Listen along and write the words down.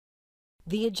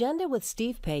The Agenda with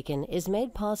Steve Paikin is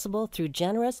made possible through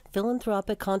generous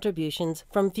philanthropic contributions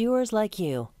from viewers like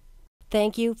you.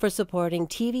 Thank you for supporting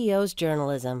TVO's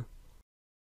journalism.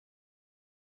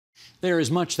 There is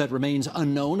much that remains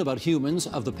unknown about humans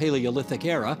of the Paleolithic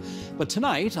era, but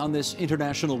tonight, on this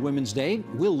International Women's Day,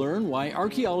 we'll learn why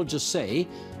archaeologists say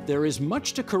there is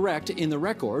much to correct in the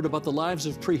record about the lives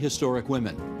of prehistoric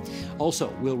women.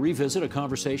 Also, we'll revisit a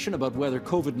conversation about whether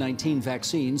COVID-19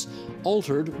 vaccines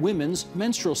altered women's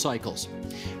menstrual cycles.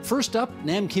 First up,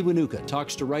 Nam Kiwanuka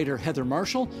talks to writer Heather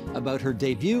Marshall about her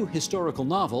debut historical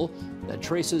novel that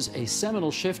traces a seminal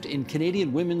shift in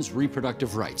Canadian women's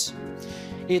reproductive rights.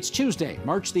 It's Tuesday,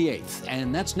 March the 8th,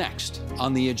 and that's next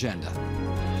on The Agenda.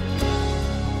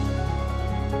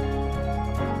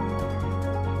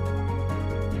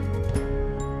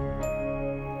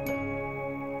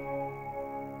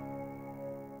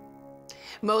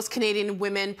 Most Canadian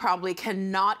women probably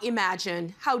cannot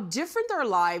imagine how different their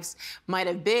lives might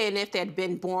have been if they had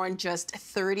been born just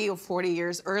 30 or 40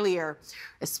 years earlier,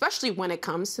 especially when it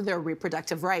comes to their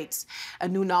reproductive rights. A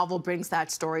new novel brings that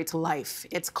story to life.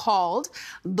 It's called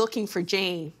Looking for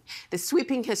Jane. The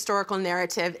sweeping historical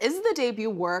narrative is the debut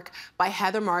work by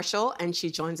Heather Marshall, and she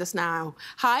joins us now.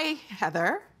 Hi,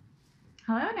 Heather.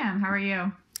 Hello, Nam. How are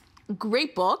you?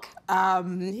 Great book,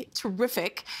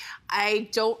 terrific. I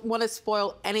don't want to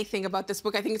spoil anything about this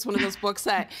book. I think it's one of those books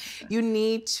that you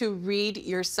need to read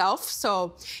yourself.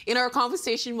 So in our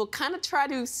conversation, we'll kind of try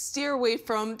to steer away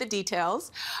from the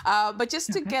details. But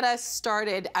just to get us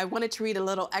started, I wanted to read a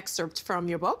little excerpt from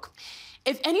your book.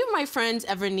 If any of my friends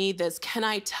ever need this, can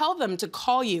I tell them to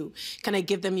call you? Can I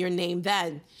give them your name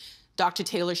then? Dr.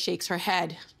 Taylor shakes her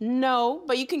head. No,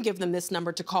 but you can give them this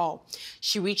number to call.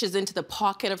 She reaches into the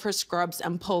pocket of her scrubs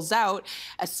and pulls out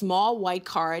a small white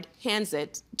card, hands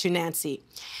it to Nancy.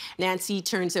 Nancy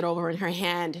turns it over in her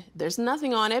hand. There's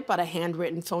nothing on it but a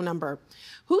handwritten phone number.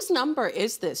 Whose number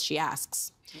is this, she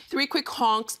asks. 3 quick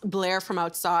honks blare from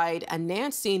outside, and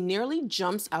Nancy nearly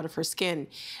jumps out of her skin.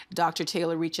 Dr.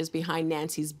 Taylor reaches behind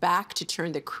Nancy's back to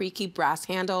turn the creaky brass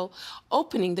handle,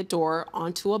 opening the door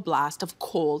onto a blast of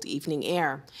cold evening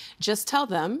air. Just tell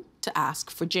them to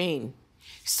ask for Jane.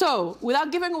 So,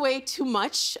 without giving away too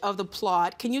much of the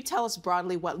plot, can you tell us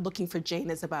broadly what Looking for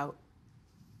Jane is about?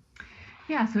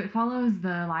 Yeah, so it follows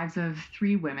the lives of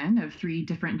 3 women of 3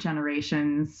 different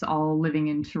generations, all living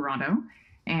in Toronto.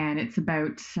 And it's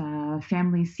about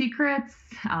family secrets,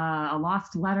 a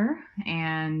lost letter,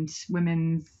 and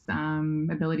women's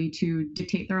ability to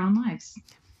dictate their own lives.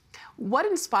 What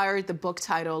inspired the book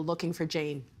title, Looking for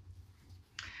Jane?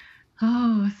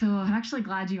 Oh, so I'm actually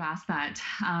glad you asked that.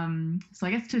 So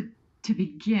I guess to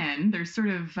begin, there's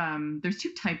there's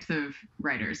 2 types of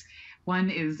writers.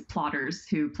 One is plotters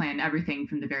who plan everything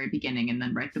from the very beginning and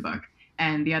then write the book.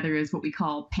 And the other is what we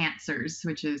call pantsers,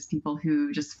 which is people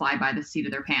who just fly by the seat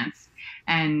of their pants.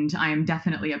 And I am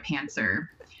definitely a pantser.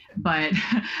 But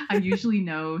I usually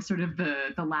know sort of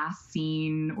the last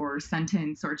scene or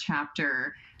sentence or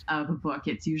chapter of a book.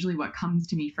 It's usually what comes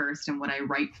to me first and what I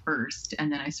write first.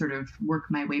 And then I sort of work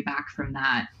my way back from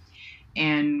that.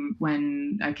 And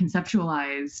when I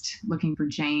conceptualized Looking for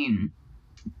Jane,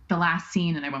 the last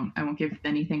scene, and I won't give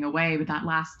anything away, but that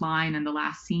last line and the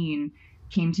last scene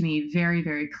came to me very,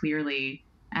 very clearly.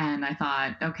 And I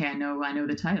thought, okay, I know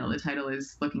the title. The title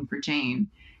is Looking for Jane.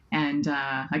 And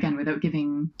again, without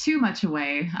giving too much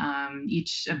away,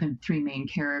 each of the 3 main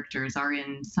characters are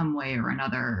in some way or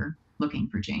another looking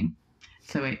for Jane.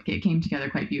 So it came together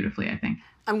quite beautifully, I think.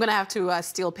 I'm going to have to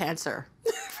steal pantser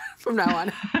from now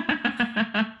on.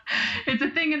 It's a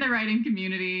thing in the writing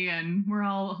community, and we're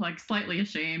all like slightly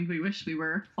ashamed. We wish we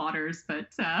were plotters, but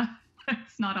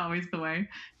it's not always the way.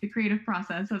 The creative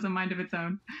process has a mind of its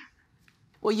own.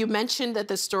 Well, you mentioned that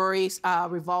the story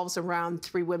revolves around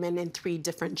 3 women in 3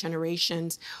 different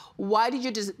generations. Why did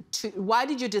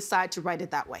you decide to write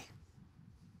it that way?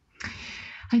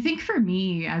 I think for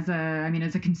me, as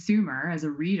a consumer, as a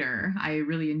reader, I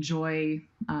really enjoy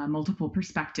multiple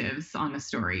perspectives on the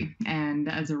story. And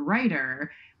as a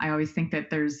writer, I always think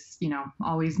that there's,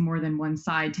 always more than one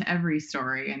side to every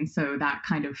story. And so that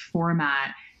kind of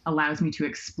format allows me to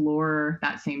explore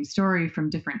that same story from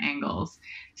different angles.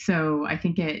 So I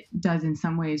think it does in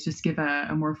some ways just give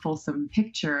a more fulsome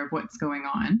picture of what's going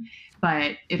on,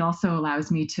 but it also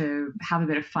allows me to have a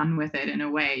bit of fun with it in a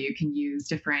way. You can use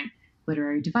different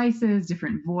literary devices,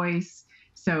 different voice.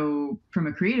 So from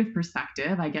a creative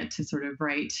perspective, I get to sort of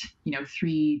write,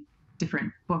 3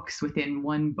 different books within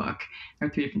one book, or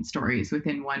 3 different stories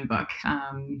within one book.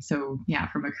 So yeah,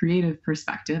 from a creative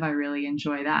perspective, I really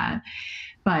enjoy that.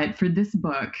 But for this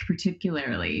book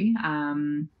particularly,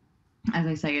 As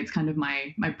I say, it's kind of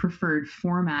my preferred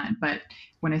format. But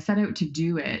when I set out to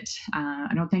do it,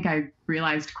 I don't think I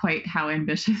realized quite how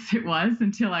ambitious it was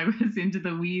until I was into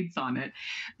the weeds on it.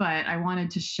 But I wanted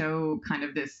to show kind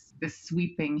of this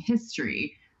sweeping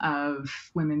history of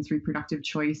women's reproductive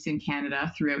choice in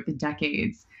Canada throughout the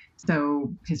decades.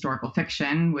 So historical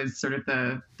fiction was sort of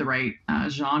the right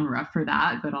genre for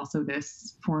that, but also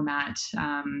this format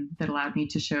that allowed me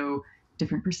to show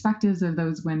different perspectives of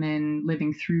those women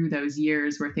living through those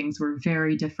years where things were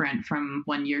very different from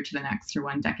one year to the next or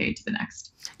one decade to the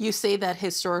next. You say that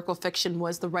historical fiction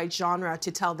was the right genre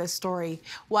to tell this story.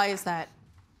 Why is that?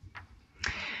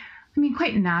 I mean,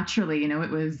 quite naturally, it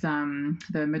was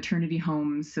the maternity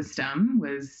home system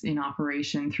was in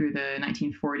operation through the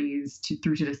 1940s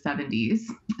through to the 70s.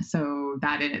 So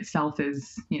that in itself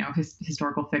is,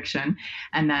 historical fiction.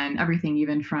 And then everything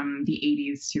even from the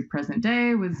 80s to present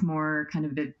day was more kind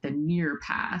of the near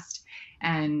past.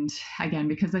 And again,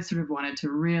 because I sort of wanted to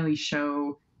really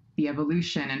show the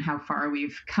evolution and how far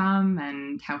we've come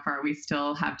and how far we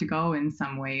still have to go in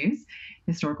some ways,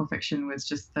 historical fiction was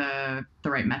just the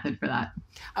right method for that.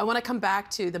 I want to come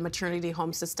back to the maternity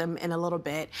home system in a little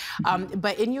bit,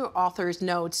 but in your author's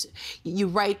notes, you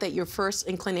write that your first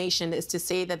inclination is to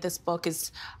say that this book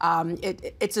is,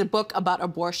 it's a book about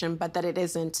abortion, but that it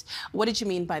isn't. What did you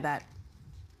mean by that?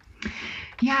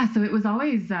 Yeah, so it was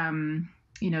always,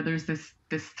 there's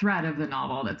this thread of the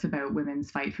novel that's about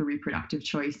women's fight for reproductive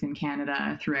choice in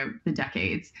Canada throughout the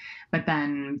decades. But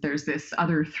then there's this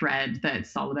other thread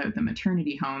that's all about the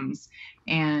maternity homes.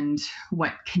 And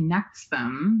what connects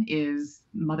them is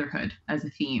motherhood as a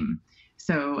theme.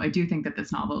 So I do think that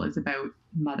this novel is about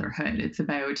motherhood. It's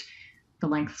about the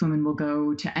lengths women will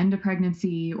go to end a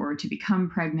pregnancy or to become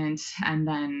pregnant, and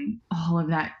then all of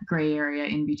that gray area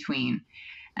in between.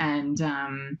 And,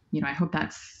 I hope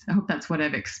that's what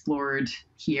I've explored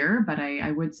here, but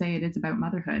I would say it is about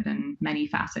motherhood and many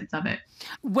facets of it.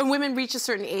 When women reach a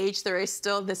certain age, there is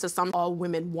still this assumption all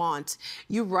women want.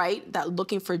 You write that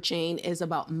Looking for Jane is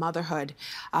about motherhood,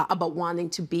 about wanting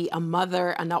to be a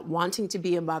mother and not wanting to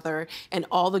be a mother, and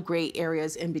all the gray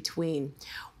areas in between.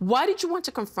 Why did you want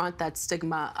to confront that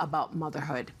stigma about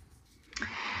motherhood?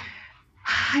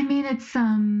 I mean, it's,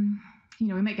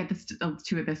 we might get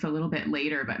to this a little bit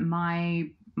later, but my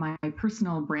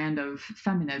personal brand of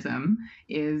feminism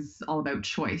is all about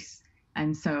choice.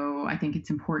 And so I think it's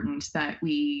important that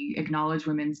we acknowledge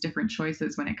women's different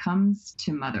choices when it comes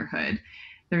to motherhood.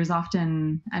 There's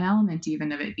often an element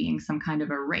even of it being some kind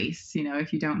of a race,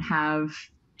 if you don't have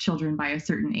children by a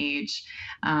certain age,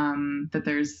 that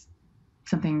there's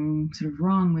something sort of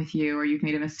wrong with you, or you've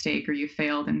made a mistake, or you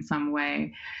failed in some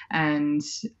way. And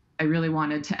I really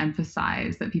wanted to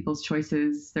emphasize that people's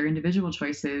choices, their individual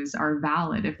choices, are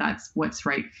valid if that's what's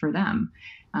right for them.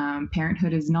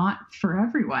 Parenthood is not for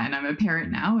everyone. I'm a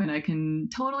parent now, and I can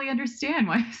totally understand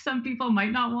why some people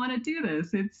might not want to do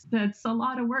this. That's a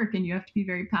lot of work, and you have to be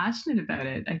very passionate about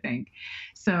it, I think.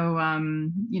 So,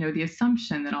 the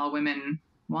assumption that all women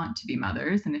want to be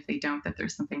mothers, and if they don't, that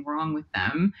there's something wrong with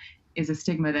them, is a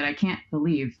stigma that I can't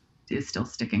believe is still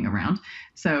sticking around.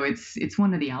 So it's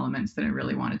one of the elements that I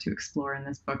really wanted to explore in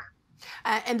this book.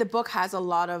 And the book has a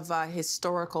lot of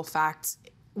historical facts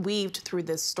weaved through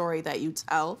this story that you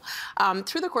tell.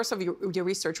 Through the course of your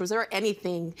research, was there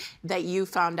anything that you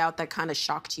found out that kind of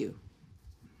shocked you?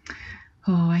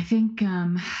 Oh, I think,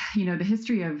 the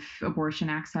history of abortion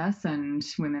access and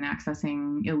women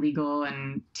accessing illegal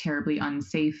and terribly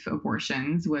unsafe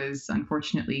abortions was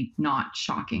unfortunately not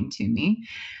shocking to me.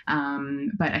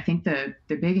 But I think the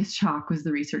biggest shock was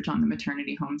the research on the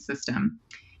maternity home system.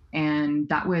 And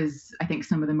that was, I think,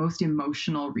 some of the most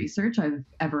emotional research I've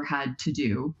ever had to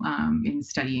do in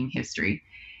studying history.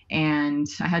 And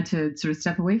I had to sort of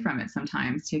step away from it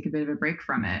sometimes, take a bit of a break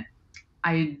from it.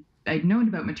 I'd known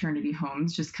about maternity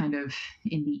homes just kind of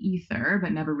in the ether,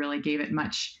 but never really gave it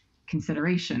much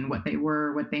consideration, what they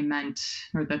were, what they meant,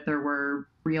 or that there were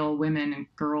real women and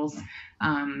girls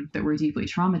that were deeply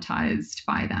traumatized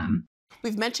by them.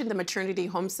 We've mentioned the maternity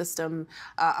home system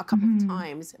a couple of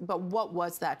times, but what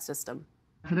was that system?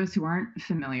 For those who aren't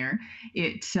familiar,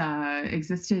 it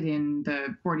existed in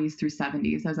the 40s through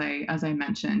 70s, as I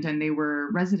mentioned, and they were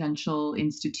residential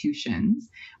institutions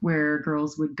where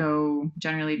girls would go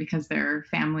generally because their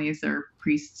families or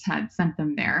priests had sent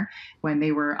them there when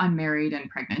they were unmarried and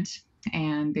pregnant,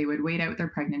 and they would wait out their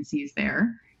pregnancies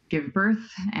there, give birth,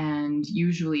 and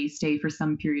usually stay for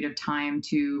some period of time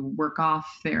to work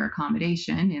off their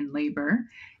accommodation in labor,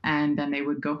 and then they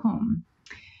would go home.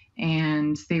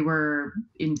 And they were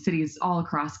in cities all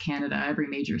across Canada, every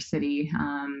major city,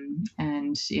 and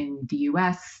in the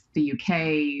US, the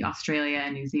UK, Australia,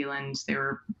 and New Zealand. They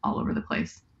were all over the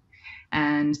place.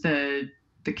 And the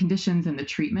conditions and the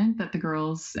treatment that the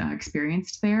girls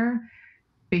experienced there,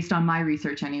 based on my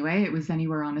research anyway, it was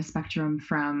anywhere on a spectrum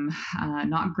from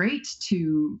not great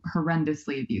to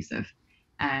horrendously abusive.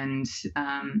 And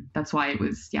that's why it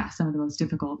was, some of the most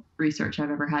difficult research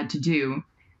I've ever had to do.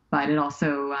 But it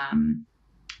also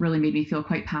really made me feel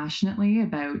quite passionately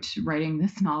about writing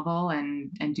this novel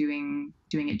and doing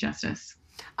it justice.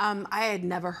 I had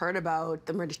never heard about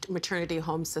the maternity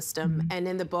home system. And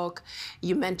in the book,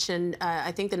 you mentioned,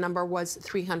 I think the number was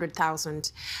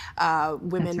 300,000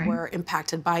 women were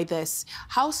impacted by this.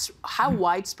 How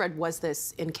widespread was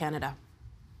this in Canada?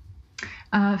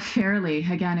 Fairly.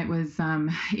 Again, it was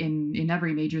in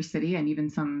every major city and even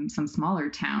some smaller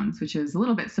towns, which is a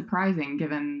little bit surprising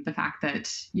given the fact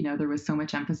that, there was so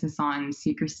much emphasis on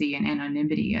secrecy and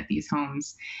anonymity at these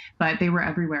homes. But they were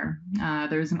everywhere.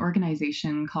 There's an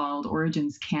organization called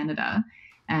Origins Canada,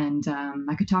 and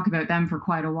I could talk about them for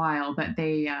quite a while, but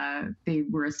they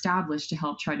were established to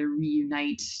help try to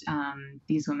reunite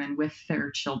these women with their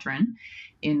children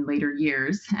in later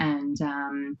years.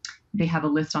 And they have a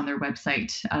list on their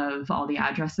website of all the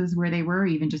addresses where they were,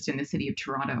 even just in the city of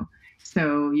Toronto.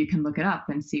 So you can look it up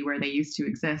and see where they used to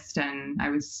exist. And I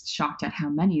was shocked at how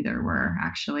many there were,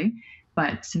 actually.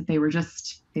 But they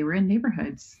were in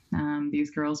neighborhoods.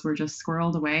 These girls were just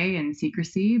squirreled away in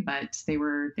secrecy, but they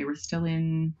were still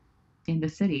in the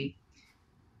city.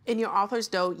 In your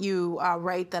author's note, you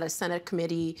write that a Senate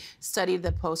committee studied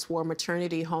the post-war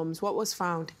maternity homes. What was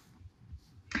found?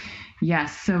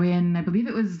 Yes. So in, I believe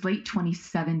it was late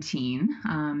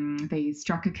 2017, they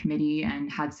struck a committee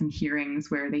and had some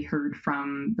hearings where they heard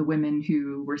from the women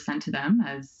who were sent to them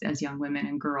as young women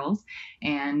and girls,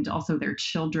 and also their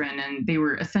children. And they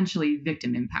were essentially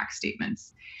victim impact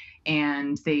statements.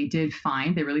 And they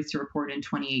released a report in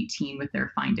 2018 with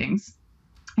their findings.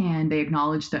 And they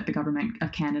acknowledged that the government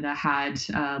of Canada had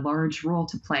a large role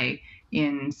to play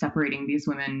in separating these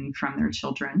women from their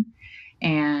children.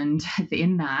 And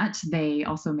in that, they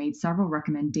also made several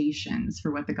recommendations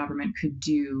for what the government could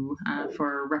do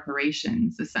for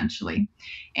reparations, essentially.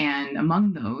 And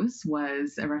among those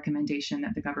was a recommendation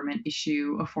that the government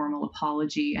issue a formal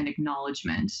apology and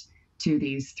acknowledgement to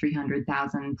these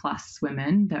 300,000 plus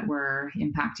women that were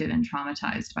impacted and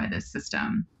traumatized by this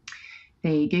system.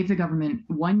 They gave the government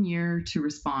 1 year to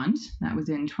respond. That was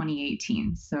in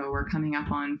 2018. So we're coming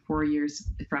up on 4 years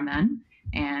from then,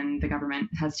 and the government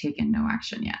has taken no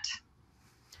action yet.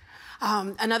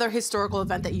 Another historical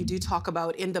event that you do talk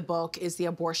about in the book is the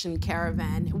abortion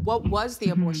caravan. What was the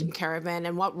abortion caravan,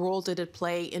 and what role did it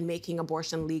play in making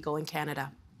abortion legal in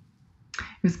Canada?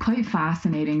 It was quite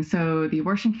fascinating. So the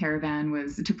abortion caravan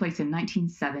took place in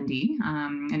 1970,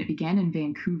 and it began in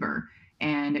Vancouver.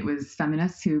 And it was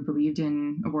feminists who believed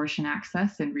in abortion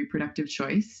access and reproductive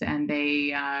choice, and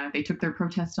they took their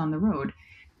protest on the road.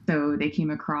 So they came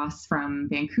across from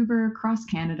Vancouver, across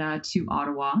Canada to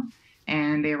Ottawa,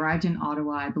 and they arrived in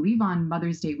Ottawa, I believe, on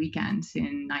Mother's Day weekend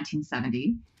in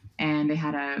 1970. And they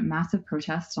had a massive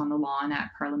protest on the lawn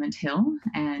at Parliament Hill.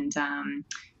 And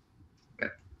a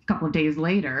couple of days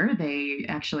later, they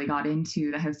actually got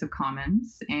into the House of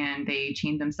Commons and they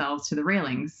chained themselves to the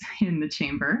railings in the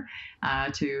chamber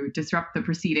to disrupt the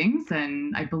proceedings.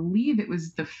 And I believe it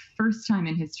was the first time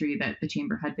in history that the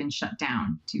chamber had been shut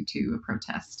down due to a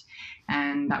protest.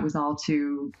 And that was all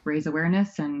to raise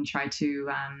awareness and try to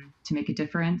make a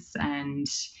difference and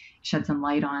shed some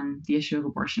light on the issue of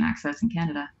abortion access in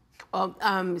Canada. Well,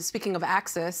 speaking of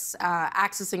access,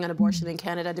 accessing an abortion in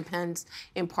Canada depends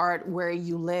in part where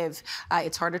you live.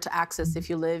 It's harder to access if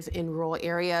you live in rural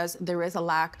areas. There is a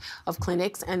lack of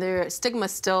clinics, and the stigma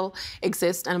still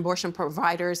exists, and abortion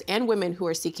providers and women who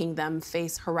are seeking them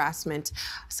face harassment.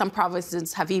 Some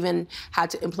provinces have even had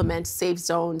to implement safe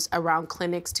zones around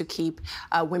clinics to keep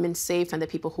women safe and the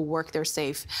people who work there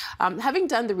safe. Having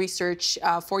done the research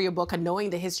for your book and knowing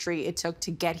the history it took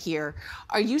to get here,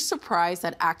 are you surprised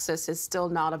that access is still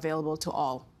not available to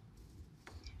all?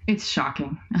 It's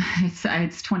shocking. It's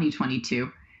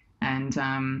 2022, and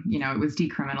it was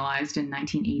decriminalized in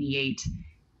 1988,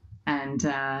 and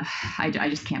I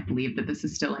just can't believe that this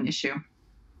is still an issue.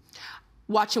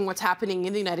 Watching what's happening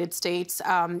in the United States,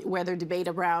 where the debate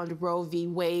around Roe v.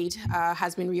 Wade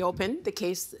has been reopened, the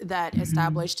case that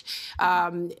established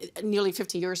nearly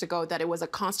 50 years ago that it was a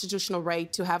constitutional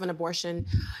right to have an abortion.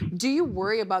 Do you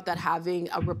worry about that having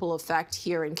a ripple effect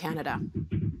here in Canada?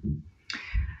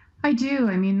 I do.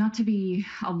 I mean, not to be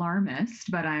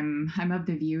alarmist, but I'm of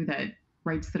the view that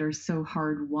rights that are so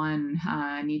hard won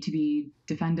need to be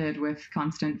defended with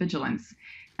constant vigilance.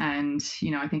 And,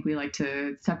 I think we like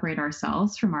to separate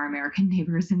ourselves from our American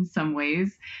neighbors in some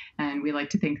ways. And we like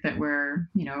to think that we're,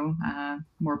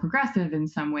 more progressive in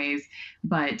some ways,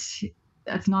 but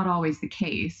that's not always the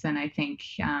case. And I think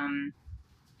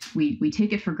we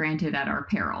take it for granted at our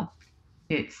peril.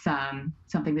 It's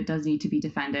something that does need to be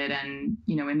defended. And,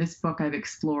 in this book, I've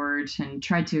explored and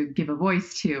tried to give a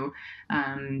voice to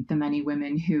the many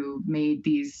women who made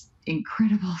these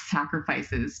incredible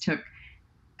sacrifices, took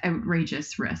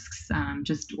outrageous risks,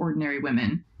 just ordinary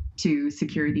women, to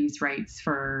secure these rights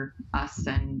for us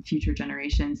and future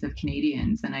generations of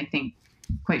Canadians. And I think,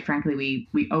 quite frankly,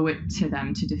 we owe it to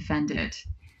them to defend it.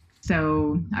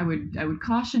 So I would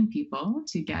caution people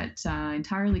to get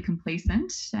entirely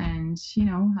complacent and,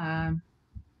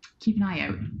 keep an eye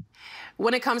out.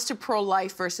 When it comes to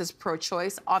pro-life versus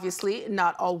pro-choice, obviously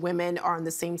not all women are on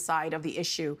the same side of the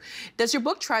issue. Does your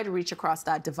book try to reach across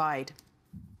that divide?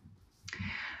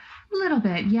 A little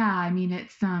bit, yeah. I mean,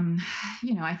 it's,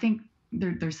 I think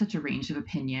there's such a range of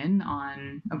opinion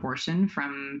on abortion,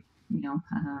 from,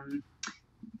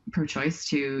 pro-choice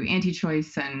to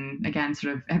anti-choice, and again,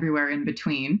 sort of everywhere in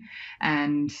between.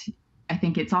 And I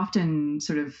think it's often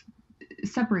sort of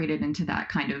separated into that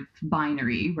kind of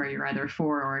binary where you're either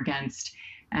for or against.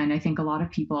 And I think a lot of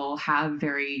people have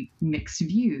very mixed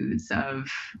views of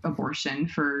abortion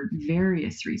for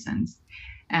various reasons.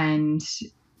 And,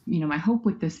 my hope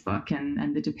with this book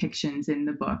and the depictions in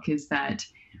the book is that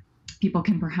people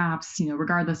can perhaps,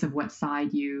 regardless of what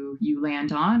side you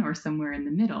land on or somewhere in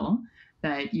the middle,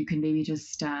 that you can maybe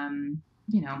just,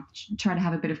 try to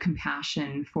have a bit of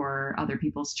compassion for other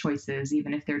people's choices,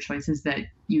 even if they're choices that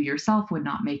you yourself would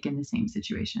not make in the same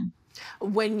situation.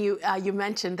 When you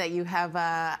mentioned that you have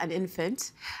an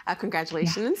infant,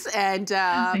 congratulations, yes. And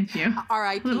thank you.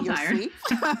 R.I.P. your tired. sleep.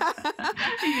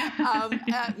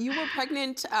 You were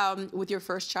pregnant with your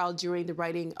first child during the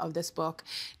writing of this book.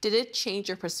 Did it change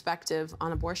your perspective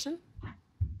on abortion?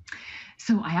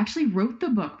 So I actually wrote the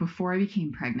book before I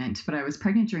became pregnant, but I was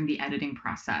pregnant during the editing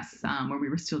process, where we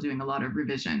were still doing a lot of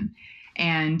revision.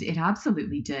 And it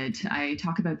absolutely did. I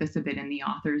talk about this a bit in the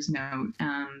author's note,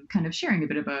 kind of sharing a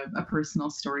bit of a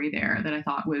personal story there that I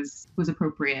thought was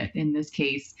appropriate in this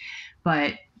case.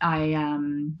 But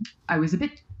I was a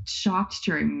bit shocked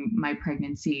during my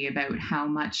pregnancy about how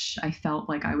much I felt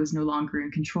like I was no longer in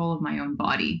control of my own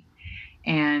body.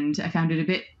 And I found it a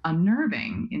bit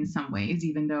unnerving in some ways,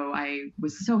 even though I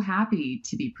was so happy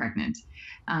to be pregnant.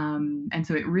 And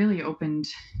so it really opened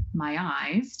my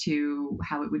eyes to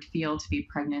how it would feel to be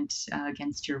pregnant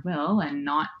against your will and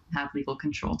not have legal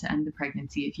control to end the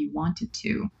pregnancy if you wanted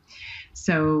to.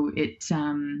 So it,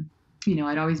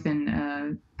 I'd always been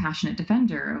a passionate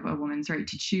defender of a woman's right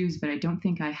to choose, but I don't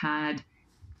think I had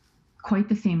quite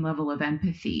the same level of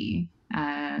empathy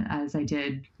as I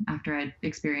did after I'd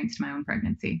experienced my own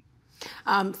pregnancy.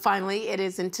 Finally, it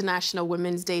is International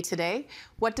Women's Day today.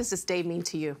 What does this day mean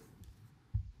to you?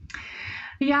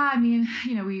 Yeah, I mean,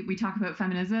 we talk about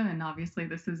feminism, and obviously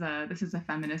this is a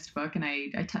feminist book, and I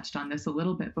touched on this a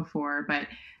little bit before, but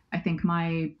I think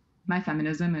my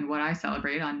feminism and what I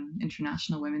celebrate on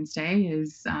International Women's Day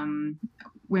is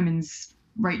women's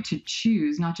right to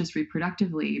choose, not just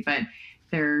reproductively, but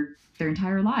their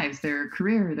entire lives, their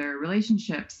career, their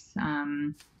relationships,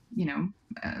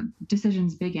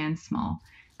 decisions big and small.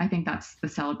 I think that's the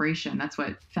celebration. That's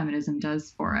what feminism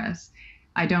does for us.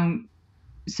 I don't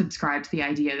subscribe to the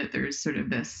idea that there's sort of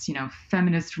this,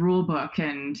 feminist rule book,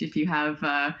 and if you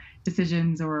have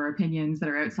decisions or opinions that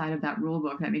are outside of that rule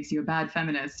book, that makes you a bad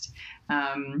feminist.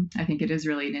 I think it is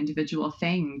really an individual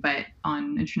thing. But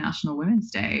on International Women's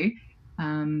Day,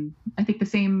 I think the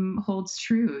same holds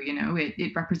true.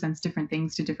 It represents different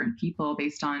things to different people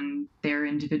based on their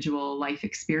individual life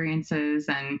experiences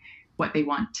and what they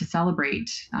want to celebrate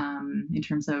in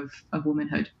terms of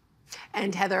womanhood.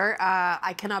 And Heather,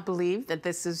 I cannot believe that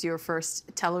this is your first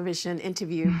television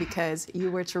interview, because you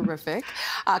were terrific.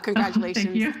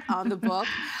 Congratulations on the book.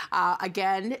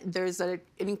 Again, there's an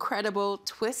incredible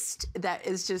twist that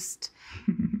is just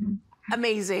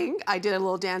amazing. I did a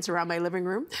little dance around my living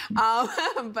room.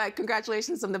 But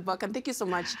congratulations on the book. And thank you so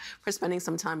much for spending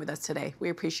some time with us today. We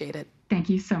appreciate it. Thank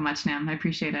you so much, Nam. I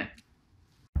appreciate it.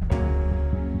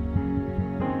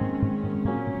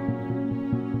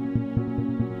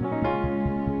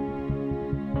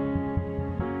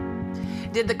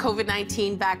 Did the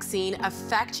COVID-19 vaccine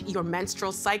affect your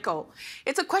menstrual cycle?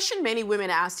 It's a question many women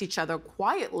asked each other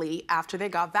quietly after they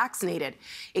got vaccinated.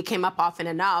 It came up often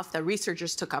enough that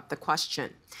researchers took up the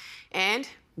question. And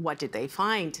what did they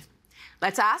find?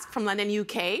 Let's ask from London,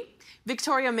 UK,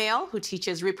 Victoria Mail, who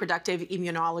teaches reproductive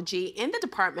immunology in the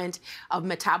Department of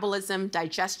Metabolism,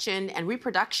 Digestion and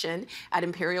Reproduction at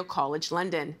Imperial College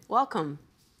London. Welcome.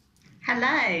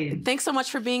 Hello. Thanks so much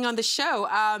for being on the show.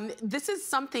 This is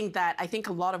something that I think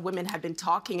a lot of women have been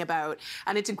talking about,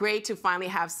 and it's great to finally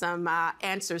have some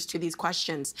answers to these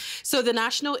questions. So the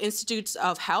National Institutes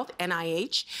of Health,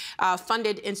 NIH,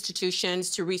 funded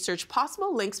institutions to research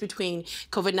possible links between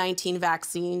COVID-19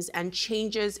 vaccines and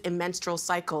changes in menstrual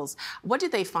cycles. What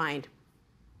did they find?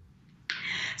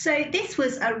 So this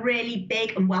was a really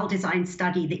big and well-designed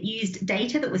study that used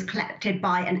data that was collected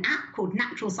by an app called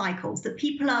Natural Cycles that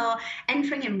people are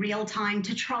entering in real time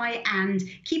to try and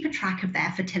keep a track of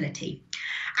their fertility.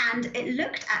 And it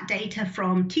looked at data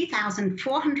from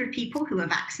 2,400 people who were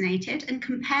vaccinated and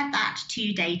compared that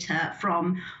to data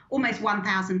from almost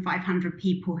 1,500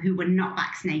 people who were not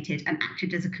vaccinated and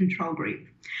acted as a control group.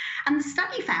 And the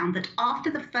study found that after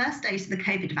the first dose of the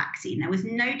COVID vaccine, there was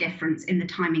no difference in the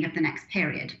timing of the next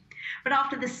period. But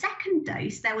after the second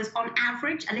dose, there was on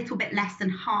average a little bit less than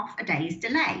half a day's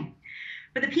delay.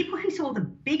 But the people who saw the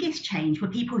biggest change were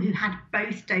people who had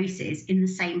both doses in the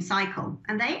same cycle,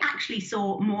 and they actually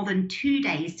saw more than 2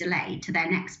 days delay to their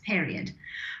next period.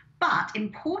 But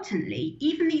importantly,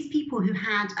 even these people who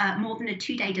had more than a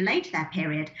 2-day delay to their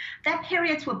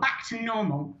periods were back to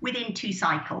normal within 2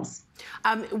 cycles.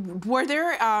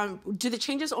 Do the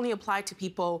changes only apply to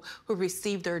people who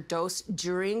received their dose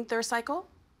during their cycle?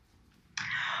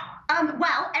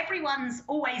 Well, everyone's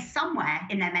always somewhere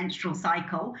in their menstrual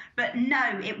cycle, but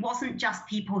no, it wasn't just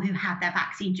people who had their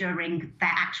vaccine during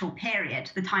their actual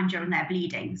period, the time during their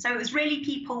bleeding. So it was really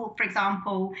people, for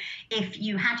example, if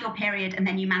you had your period and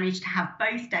then you managed to have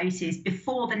both doses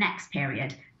before the next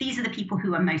period, these are the people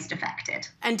who are most affected.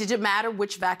 And did it matter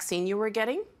which vaccine you were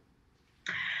getting?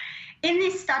 In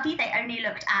this study, they only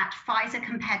looked at Pfizer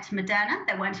compared to Moderna.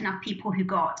 There weren't enough people who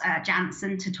got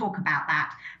Janssen to talk about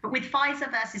that. But with Pfizer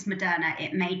versus Moderna,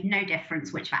 it made no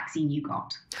difference which vaccine you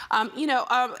got.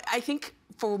 I think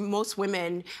for most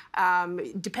women,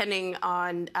 depending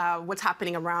on what's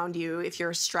happening around you, if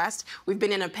you're stressed, we've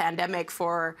been in a pandemic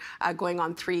for going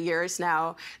on 3 years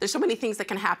now. There's so many things that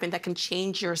can happen that can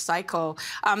change your cycle.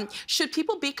 Should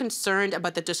people be concerned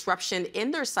about the disruption in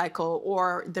their cycle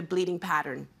or the bleeding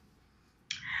pattern?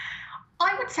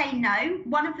 I would say no.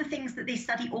 One of the things that this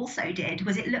study also did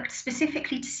was it looked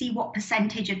specifically to see what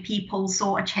percentage of people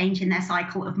saw a change in their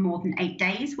cycle of more than 8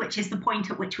 days, which is the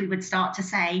point at which we would start to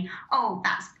say, oh,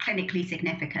 that's clinically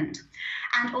significant.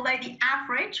 And although the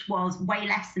average was way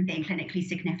less than being clinically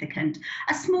significant,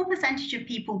 a small percentage of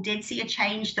people did see a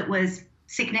change that was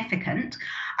significant,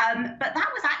 but that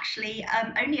was actually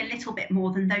only a little bit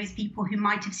more than those people who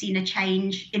might have seen a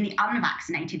change in the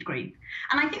unvaccinated group.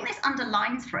 And I think this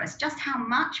underlines for us just how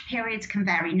much periods can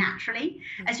vary naturally.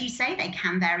 As you say, they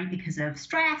can vary because of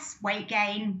stress, weight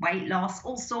gain, weight loss,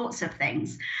 all sorts of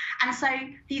things. And so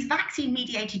these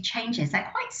vaccine-mediated changes, they're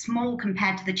quite small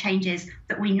compared to the changes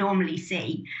that we normally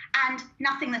see, and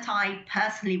nothing that I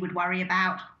personally would worry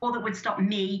about or that would stop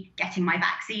me getting my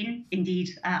vaccine. Indeed,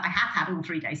 I have had all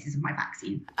 3 doses of my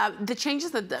vaccine. The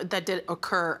changes that did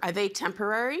occur, are they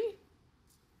temporary?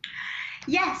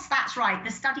 Yes, that's right.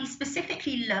 The study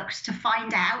specifically looked to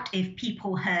find out if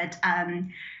people had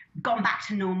gone back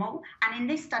to normal. And in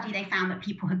this study, they found that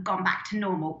people had gone back to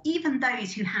normal. Even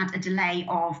those who had a delay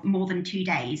of more than 2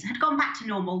 days had gone back to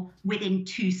normal within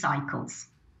 2 cycles.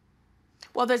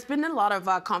 Well, there's been a lot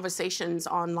of conversations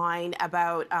online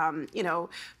about,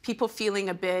 people feeling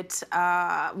a bit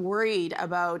worried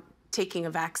about taking a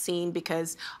vaccine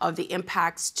because of the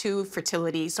impacts to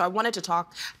fertility. So I wanted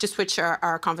to switch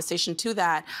our conversation to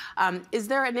that. Is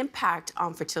there an impact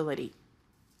on fertility?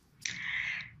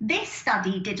 This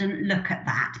study didn't look at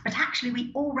that, but actually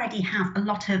we already have a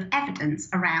lot of evidence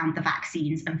around the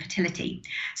vaccines and fertility.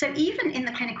 So even in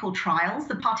the clinical trials,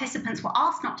 the participants were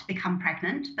asked not to become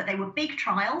pregnant, but they were big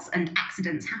trials and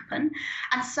accidents happen.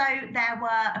 And so there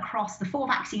were, across the 4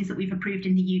 vaccines that we've approved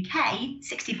in the UK,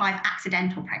 65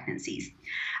 accidental pregnancies.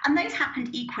 And those happened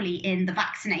equally in the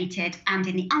vaccinated and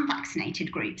in the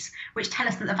unvaccinated groups, which tell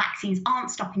us that the vaccines aren't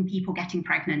stopping people getting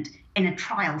pregnant in a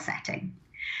trial setting.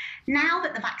 Now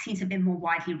that the vaccines have been more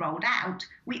widely rolled out,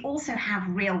 we also have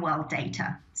real-world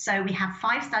data. So we have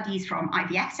 5 studies from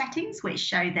IVF settings, which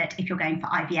show that if you're going for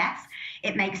IVF,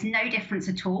 it makes no difference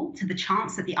at all to the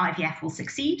chance that the IVF will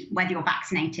succeed, whether you're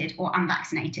vaccinated or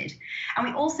unvaccinated. And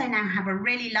we also now have a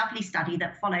really lovely study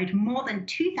that followed more than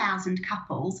 2,000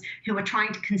 couples who were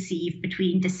trying to conceive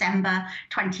between December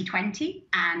 2020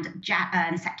 and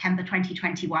September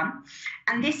 2021.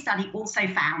 And this study also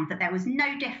found that there was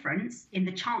no difference in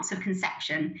the chance of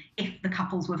conception if the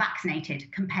couples were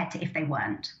vaccinated compared to if they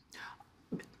weren't.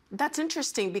 That's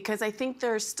interesting, because I think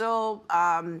there's still,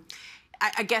 I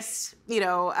guess,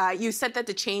 you said that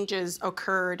the changes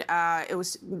occurred, it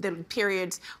was the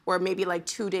periods were maybe like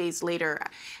 2 days later.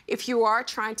 If you are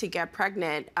trying to get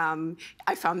pregnant,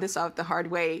 I found this out the hard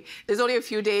way, there's only a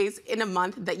few days in a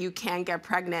month that you can get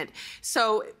pregnant.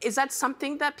 So is that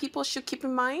something that people should keep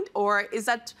in mind? Or is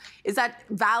that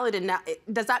valid enough?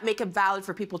 Does that make it valid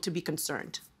for people to be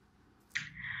concerned?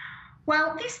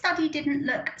 Well, this study didn't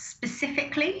look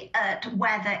specifically at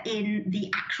whether in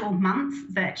the actual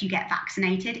month that you get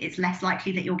vaccinated, it's less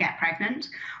likely that you'll get pregnant.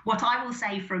 What I will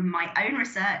say from my own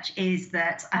research is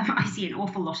that I see an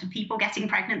awful lot of people getting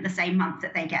pregnant the same month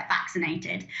that they get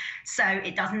vaccinated. So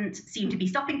it doesn't seem to be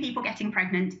stopping people getting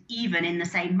pregnant even in the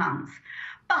same month.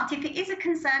 But if it is a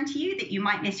concern to you that you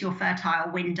might miss your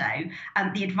fertile window,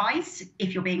 the advice,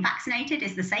 if you're being vaccinated,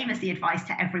 is the same as the advice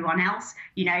to everyone else.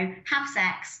 Have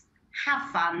sex,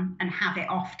 have fun, and have it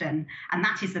often. And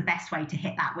that is the best way to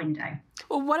hit that window.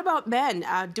 Well, what about men?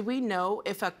 Do we know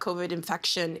if a COVID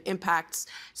infection impacts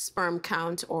sperm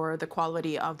count or the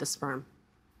quality of the sperm?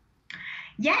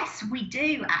 Yes, we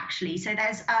do, actually. So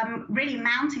there's really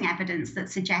mounting evidence that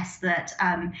suggests that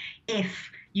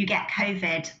if you get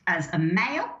COVID as a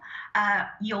male,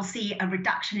 you'll see a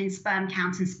reduction in sperm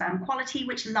count and sperm quality,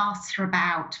 which lasts for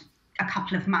about a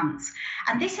couple of months.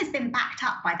 And this has been backed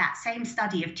up by that same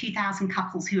study of 2,000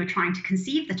 couples who are trying to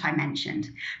conceive that I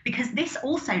mentioned, because this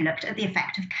also looked at the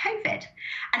effect of COVID.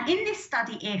 And in this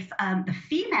study, if the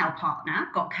female partner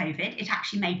got COVID, it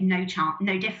actually made no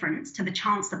difference to the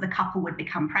chance that the couple would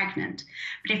become pregnant.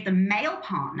 But if the male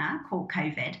partner caught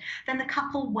COVID, then the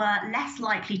couple were less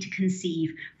likely to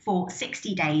conceive for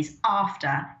 60 days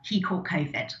after he caught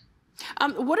COVID.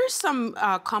 What are some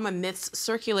common myths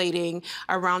circulating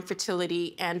around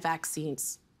fertility and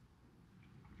vaccines?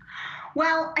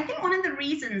 Well, I think one of the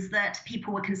reasons that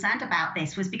people were concerned about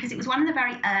this was because it was one of the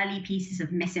very early pieces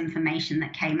of misinformation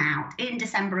that came out in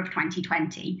December of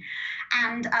 2020.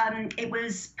 And it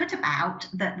was put about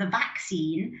that the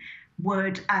vaccine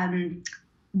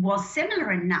was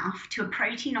similar enough to a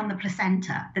protein on the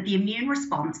placenta that the immune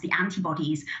response, the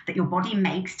antibodies that your body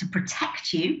makes to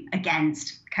protect you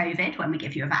against COVID when we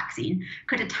give you a vaccine,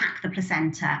 could attack the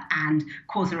placenta and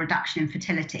cause a reduction in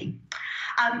fertility.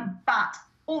 But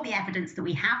all the evidence that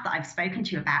we have that I've spoken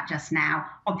to you about just now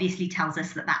obviously tells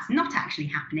us that that's not actually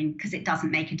happening, because it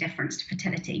doesn't make a difference to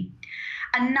fertility.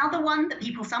 Another one that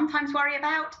people sometimes worry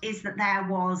about is that there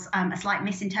was a slight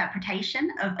misinterpretation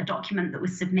of a document that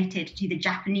was submitted to the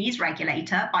Japanese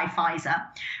regulator by Pfizer,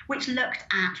 which looked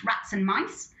at rats and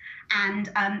mice. And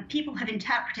people have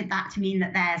interpreted that to mean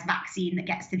that there's vaccine that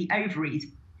gets to the ovaries.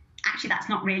 Actually, that's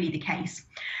not really the case.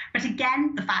 But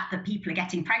again, the fact that people are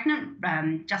getting pregnant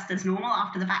just as normal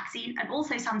after the vaccine, and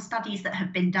also some studies that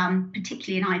have been done,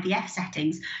 particularly in IVF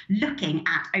settings, looking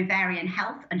at ovarian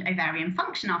health and ovarian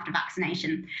function after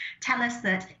vaccination, tell us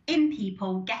that in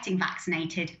people, getting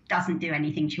vaccinated doesn't do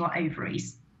anything to your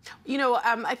ovaries.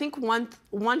 I think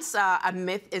once a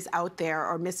myth is out there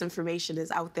or misinformation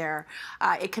is out there,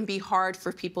 it can be hard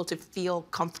for people to feel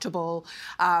comfortable,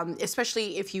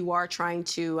 especially if you are trying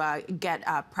to get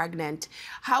pregnant.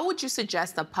 How would you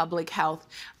suggest that public health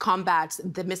combats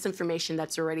the misinformation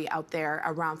that's already out there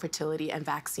around fertility and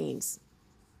vaccines?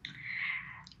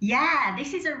 Yeah,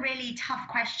 this is a really tough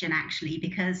question, actually,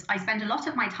 because I spend a lot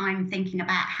of my time thinking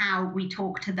about how we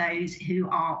talk to those who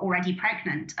are already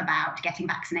pregnant about getting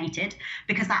vaccinated,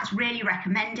 because that's really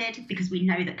recommended, because we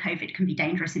know that COVID can be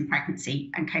dangerous in pregnancy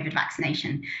and COVID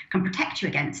vaccination can protect you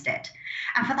against it.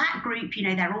 And for that group,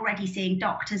 they're already seeing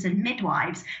doctors and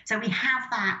midwives. So we have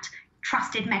that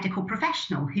trusted medical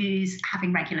professional who's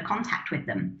having regular contact with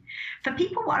them. For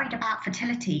people worried about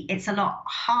fertility, it's a lot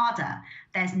harder.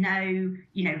 There's no,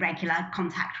 regular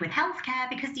contact with healthcare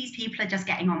because these people are just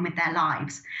getting on with their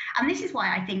lives. And this is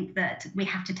why I think that we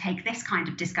have to take this kind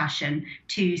of discussion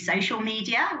to social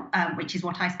media, which is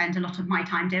what I spend a lot of my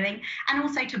time doing, and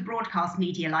also to broadcast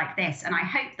media like this. And I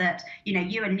hope that,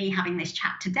 you and me having this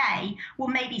chat today will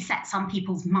maybe set some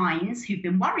people's minds who've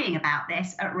been worrying about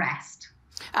this at rest.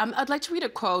 I'd like to read a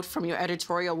quote from your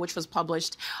editorial, which was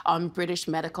published on British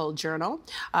Medical Journal.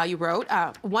 You wrote,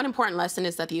 one important lesson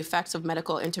is that the effects of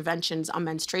medical interventions on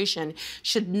menstruation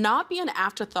should not be an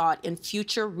afterthought in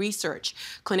future research.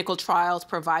 Clinical trials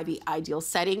provide the ideal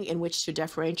setting in which to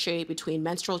differentiate between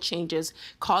menstrual changes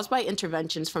caused by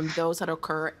interventions from those that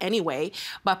occur anyway,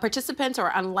 but participants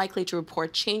are unlikely to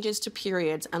report changes to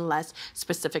periods unless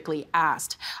specifically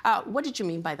asked. What did you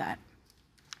mean by that?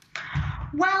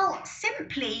 Well,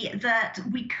 simply that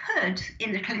we could,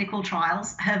 in the clinical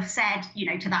trials, have said,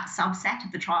 to that subset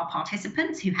of the trial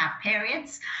participants who have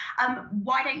periods,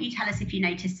 why don't you tell us if you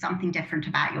noticed something different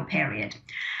about your period?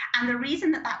 And the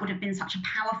reason that that would have been such a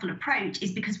powerful approach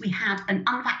is because we had an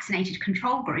unvaccinated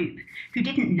control group who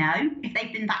didn't know if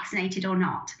they'd been vaccinated or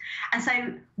not. And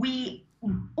so we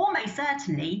almost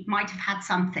certainly might have had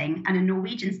something, and a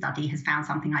Norwegian study has found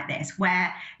something like this,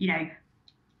 where,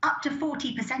 up to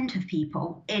 40% of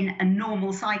people in a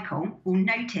normal cycle will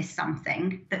notice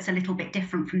something that's a little bit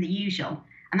different from the usual.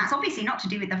 And that's obviously not to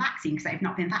do with the vaccine because they've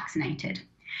not been vaccinated.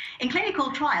 In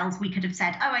clinical trials, we could have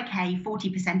said, oh, okay,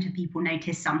 40% of people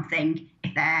notice something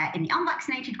if they're in the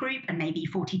unvaccinated group, and maybe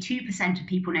 42% of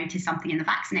people notice something in the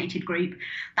vaccinated group.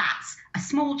 That's a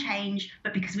small change,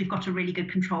 but because we've got a really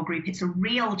good control group, it's a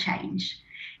real change.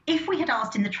 If we had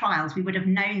asked in the trials, we would have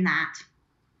known that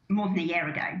more than a year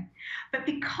ago. But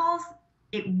because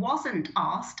it wasn't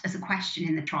asked as a question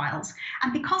in the trials,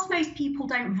 and because most people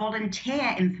don't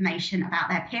volunteer information about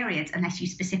their periods unless you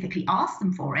specifically ask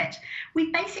them for it,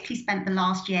 we've basically spent the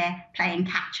last year playing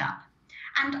catch up.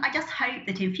 And I just hope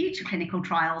that in future clinical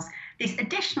trials, this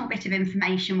additional bit of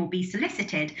information will be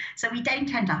solicited so we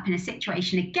don't end up in a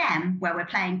situation again where we're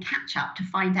playing catch up to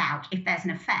find out if there's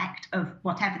an effect of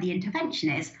whatever the intervention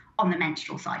is on the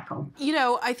menstrual cycle.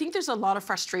 I think there's a lot of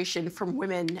frustration from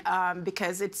women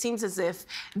because it seems as if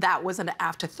that was an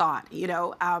afterthought.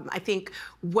 I think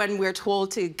when we're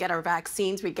told to get our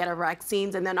vaccines, we get our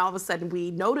vaccines, and then all of a sudden we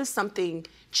notice something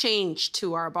change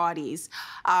to our bodies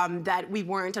that we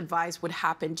weren't advised would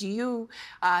happen. Do you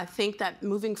think that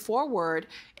moving forward,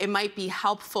 it might be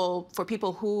helpful for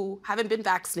people who haven't been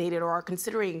vaccinated or are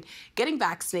considering getting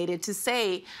vaccinated to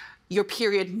say, your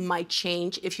period might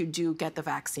change if you do get the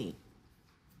vaccine?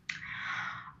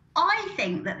 I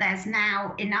think that there's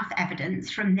now enough evidence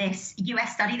from this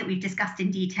US study that we've discussed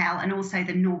in detail, and also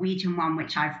the Norwegian one,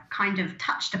 which I've kind of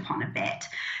touched upon a bit,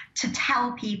 to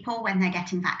tell people when they're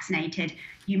getting vaccinated,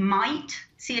 you might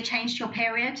see a change to your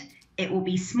period. It will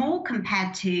be small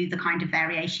compared to the kind of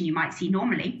variation you might see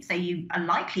normally. So you are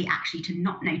likely actually to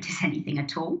not notice anything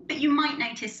at all, but you might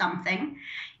notice something.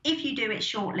 If you do, it's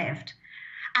short-lived.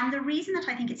 And the reason that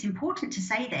I think it's important to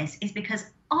say this is because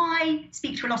I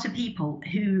speak to a lot of people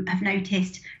who have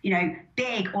noticed,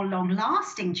 big or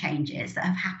long-lasting changes that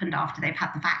have happened after they've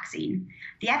had the vaccine.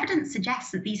 The evidence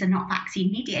suggests that these are not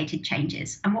vaccine-mediated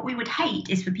changes. And what we would hate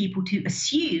is for people to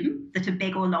assume that a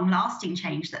big or long-lasting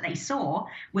change that they saw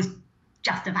was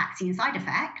just a vaccine side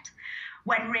effect,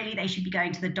 when really they should be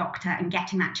going to the doctor and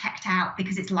getting that checked out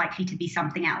because it's likely to be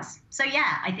something else. So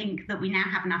yeah, I think that we now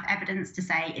have enough evidence to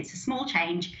say it's a small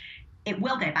change. It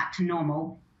will go back to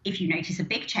normal. If you notice a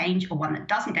big change or one that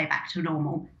doesn't go back to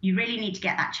normal, you really need to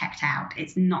get that checked out.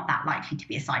 It's not that likely to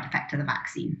be a side effect of the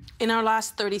vaccine. In our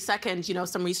last 30 seconds,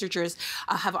 some researchers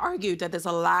have argued that there's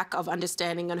a lack of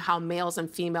understanding on how males and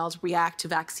females react to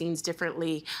vaccines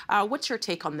differently. What's your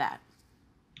take on that?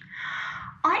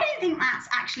 I don't think that's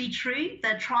actually true.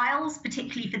 The trials,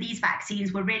 particularly for these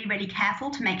vaccines, were really, really careful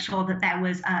to make sure that there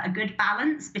was a good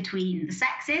balance between the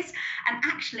sexes. And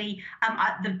actually,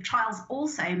 the trials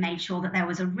also made sure that there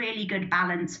was a really good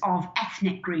balance of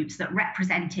ethnic groups that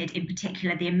represented, in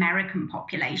particular, the American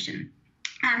population.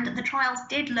 And the trials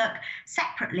did look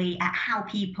separately at how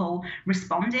people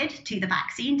responded to the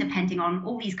vaccine, depending on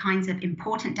all these kinds of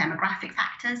important demographic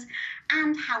factors,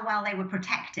 and how well they were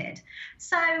protected.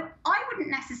 So I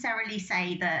wouldn't necessarily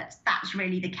say that that's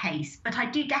really the case, but I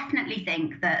do definitely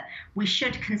think that we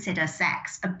should consider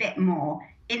sex a bit more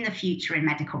in the future in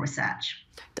medical research.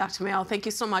 Dr. Mayall, thank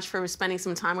you so much for spending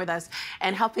some time with us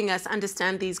and helping us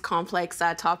understand these complex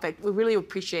topics. We really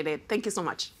appreciate it. Thank you so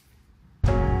much.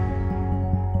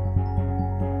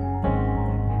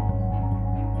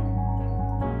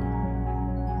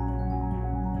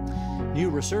 New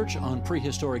research on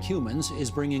prehistoric humans is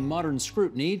bringing modern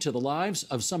scrutiny to the lives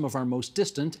of some of our most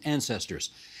distant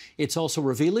ancestors. It's also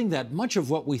revealing that much of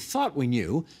what we thought we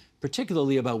knew,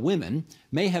 particularly about women,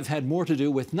 may have had more to do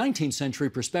with 19th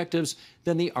century perspectives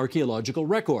than the archaeological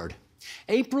record.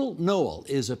 April Noel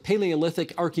is a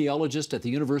Paleolithic archaeologist at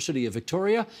the University of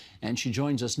Victoria, and she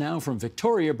joins us now from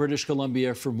Victoria, British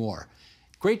Columbia, for more.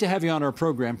 Great to have you on our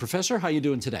program. Professor, how are you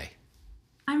doing today?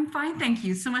 I'm fine, thank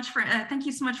you so much for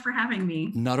having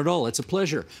me. Not at all. It's a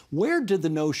pleasure. Where did the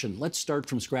notion, let's start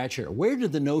from scratch here, where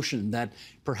did the notion that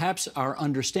perhaps our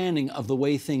understanding of the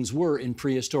way things were in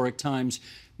prehistoric times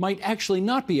might actually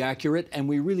not be accurate, and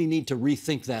we really need to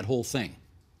rethink that whole thing?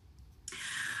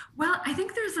 Well, I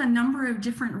think there's a number of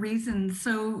different reasons.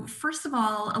 So first of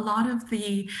all, a lot of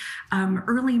the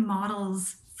early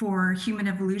models for human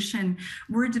evolution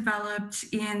were developed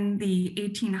in the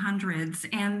 1800s,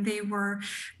 and they were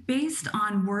based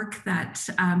on work that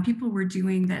people were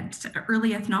doing, that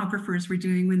early ethnographers were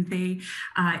doing when they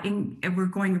were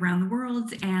going around the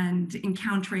world and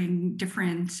encountering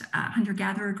different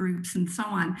hunter-gatherer groups and so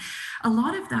on. A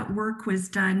lot of that work was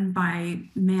done by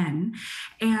men,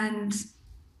 and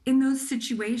in those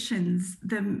situations,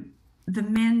 the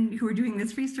men who were doing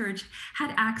this research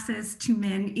had access to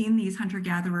men in these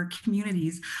hunter-gatherer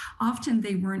communities. Often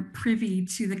they weren't privy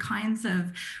to the kinds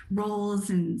of roles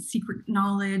and secret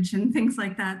knowledge and things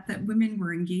like that that women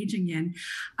were engaging in.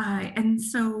 And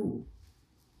so,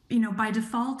 you know, by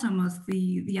default, almost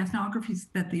the ethnographies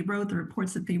that they wrote, the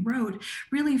reports that they wrote,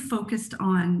 really focused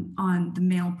on the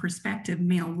male perspective,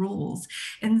 male roles.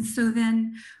 And so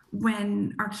then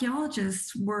when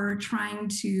archaeologists were trying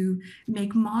to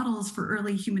make models for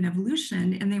early human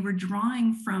evolution, and they were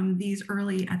drawing from these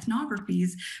early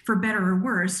ethnographies, for better or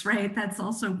worse, right? That's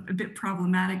also a bit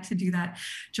problematic to do that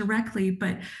directly,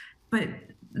 but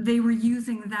they were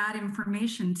using that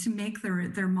information to make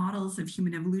their models of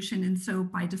human evolution. And so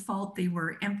by default, they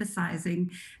were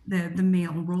emphasizing the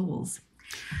male roles.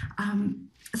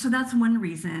 So that's one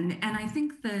reason. And I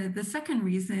think the second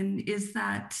reason is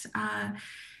that,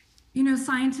 you know,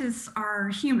 scientists are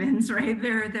humans, right?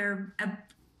 They're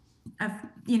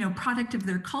a product of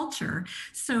their culture.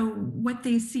 So what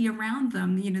they see around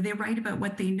them, you know, they write about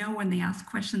what they know and they ask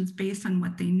questions based on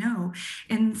what they know.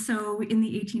 And so in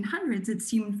the 1800s, it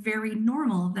seemed very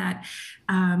normal that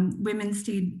women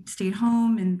stayed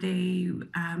home and they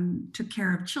took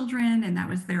care of children, and that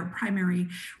was their primary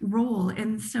role.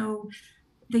 And so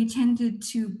they tended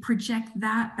to project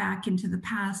that back into the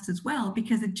past as well,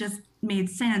 because it just made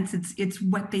sense. It's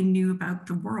what they knew about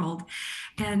the world.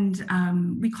 And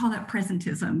we call that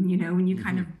presentism, you know, when you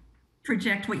kind of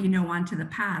project what you know onto the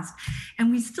past. And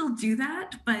we still do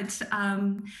that,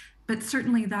 but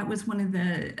certainly that was one of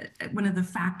the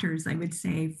factors, I would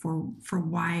say, for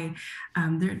why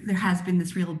there has been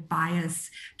this real bias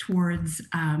towards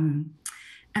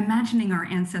imagining our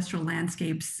ancestral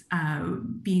landscapes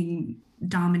being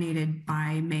dominated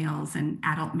by males, and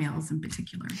adult males in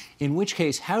particular. In which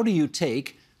case, how do you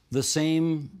take the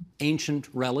same ancient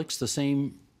relics, the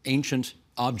same ancient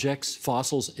objects,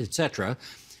 fossils, etc.,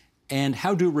 and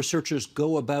how do researchers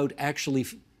go about actually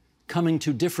coming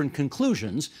to different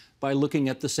conclusions by looking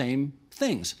at the same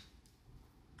things?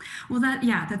 Well,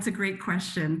 that's a great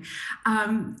question.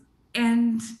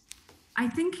 And I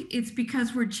think it's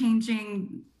because we're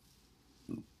changing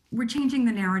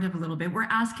the narrative a little bit. We're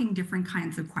asking different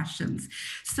kinds of questions.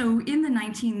 So in the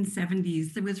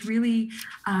 1970s, there was really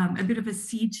a bit of a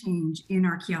sea change in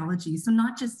archaeology. So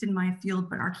not just in my field,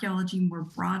 but archaeology more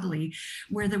broadly,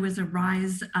 where there was a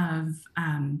rise of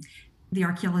the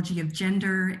archaeology of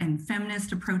gender and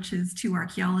feminist approaches to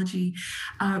archaeology,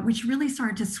 which really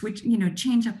started to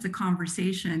change up the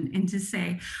conversation and to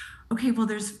say, okay, well,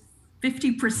 there's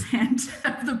 50%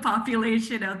 of the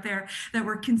population out there that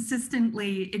we're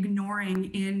consistently ignoring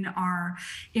in our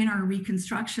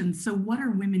reconstruction. So what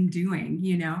are women doing,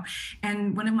 you know?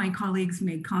 And one of my colleagues,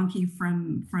 Meg Conkey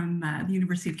from the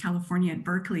University of California at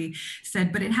Berkeley,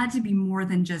 said, but it had to be more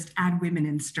than just add women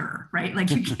and stir, right?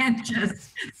 Like you can't just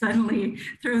suddenly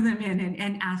throw them in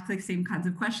and ask the same kinds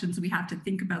of questions. We have to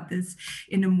think about this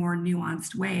in a more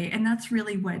nuanced way. And that's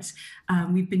really what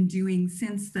we've been doing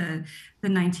since the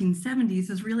 1970s,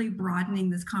 is really broadening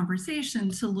this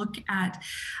conversation to look at,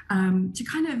 to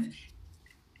kind of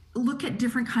look at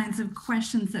different kinds of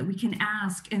questions that we can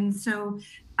ask. And so,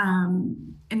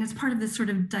 and as part of this sort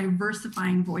of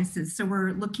diversifying voices, so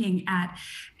we're looking at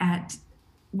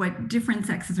what different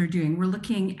sexes are doing. We're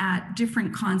looking at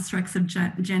different constructs of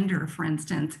gender, for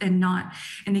instance, and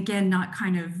again, not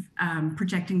kind of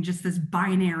projecting just this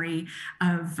binary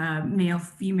of male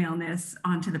femaleness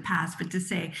onto the past, but to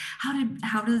say, how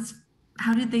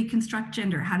did they construct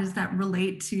gender? How does that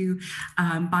relate to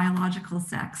biological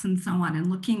sex and so on? And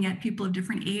looking at people of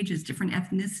different ages, different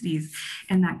ethnicities,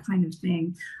 and that kind of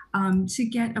thing, to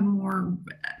get a more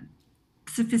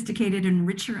sophisticated and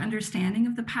richer understanding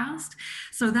of the past.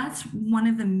 So that's one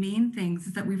of the main things,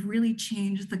 is that we've really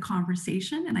changed the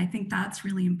conversation. And I think that's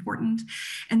really important.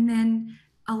 And then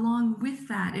along with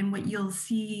that, and what you'll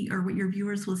see, or what your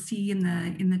viewers will see in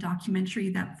the documentary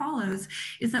that follows,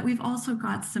 is that we've also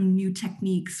got some new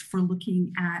techniques for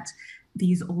looking at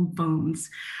these old bones.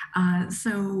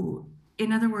 So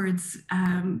in other words,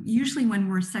 usually when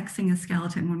we're sexing a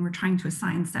skeleton, when we're trying to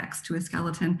assign sex to a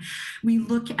skeleton, we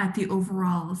look at the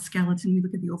overall skeleton, we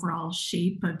look at the overall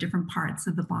shape of different parts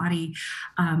of the body,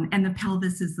 and the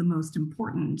pelvis is the most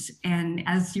important. And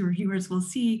as your viewers will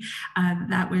see,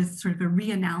 that was sort of a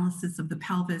reanalysis of the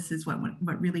pelvis is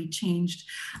what really changed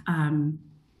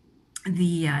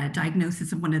the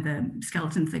diagnosis of one of the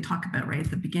skeletons they talk about right at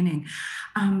the beginning.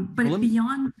 But well,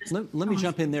 beyond this, let me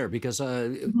jump in there, because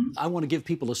I want to give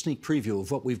people a sneak preview of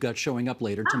what we've got showing up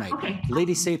later tonight. Okay.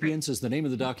 Lady Sapiens is the name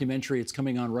of the documentary. It's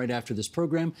coming on right after this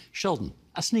program. Sheldon,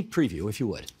 a sneak preview, if you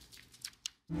would.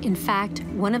 In fact,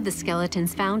 one of the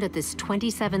skeletons found at this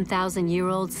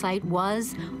 27,000-year-old site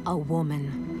was a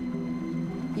woman.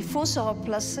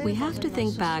 We have to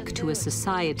think back to a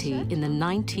society in the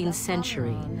 19th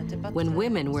century when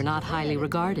women were not highly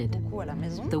regarded.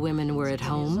 The women were at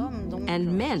home,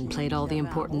 and men played all the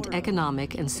important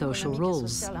economic and social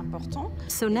roles.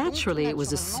 So naturally, it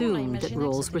was assumed that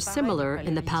roles were similar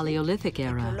in the Paleolithic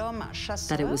era,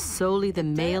 that it was solely the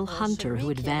male hunter who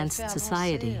advanced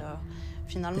society.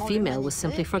 The female was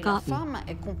simply forgotten.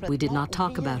 We did not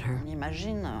talk about her.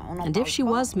 And if she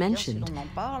was mentioned,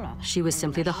 she was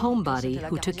simply the homebody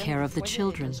who took care of the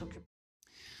children.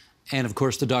 And of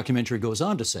course, the documentary goes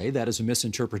on to say that is a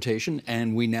misinterpretation,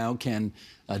 and we now can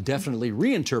definitely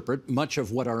reinterpret much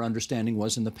of what our understanding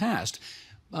was in the past.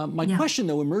 My question,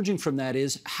 though, emerging from that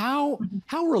is how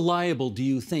reliable do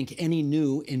you think any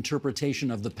new interpretation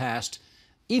of the past,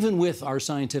 even with our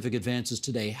scientific advances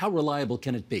today, how reliable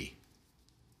can it be?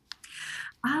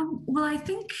 Well, I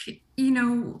think,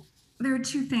 there are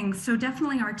two things. So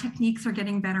definitely our techniques are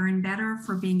getting better and better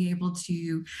for being able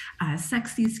to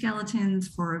sex these skeletons,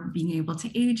 for being able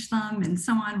to age them, and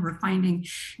so on. We're finding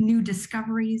new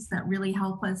discoveries that really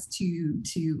help us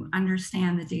to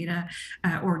understand the data,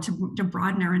 or to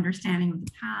broaden our understanding of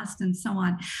the past, and so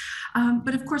on.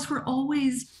 But of course, we're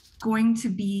always going to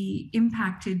be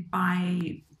impacted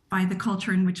by the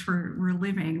culture in which we're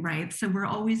living, right? So we're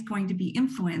always going to be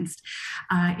influenced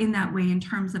in that way in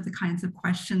terms of the kinds of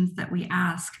questions that we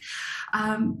ask.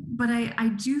 But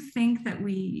I do think that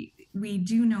we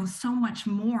do know so much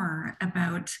more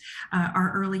about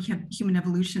our early human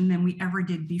evolution than we ever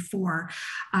did before.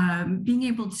 Being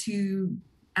able to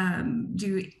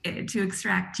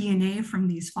extract DNA from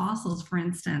these fossils, for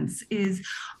instance, is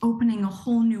opening a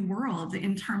whole new world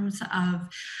in terms of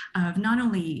not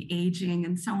only aging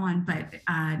and so on, but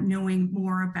knowing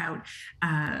more about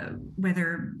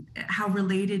how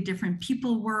related different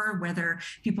people were, whether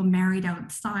people married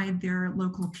outside their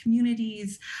local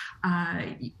communities,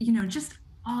 just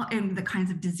all and the kinds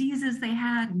of diseases they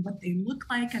had and what they look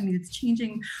like. I mean, it's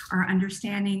changing our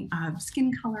understanding of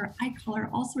skin color, eye color,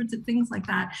 all sorts of things like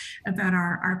that about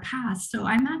our past. So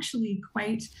I'm actually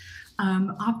quite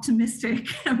optimistic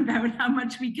about how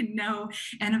much we can know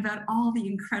and about all the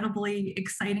incredibly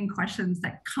exciting questions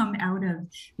that come out of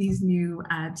these new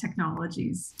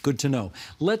technologies. Good to know.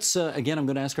 Let's, again, I'm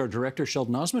going to ask our director,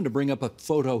 Sheldon Osman, to bring up a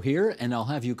photo here, and I'll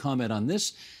have you comment on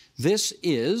this. This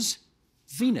is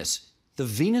Venus. The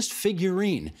Venus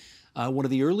figurine, one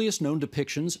of the earliest known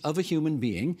depictions of a human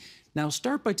being. Now,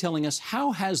 start by telling us,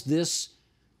 how has this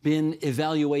been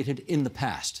evaluated in the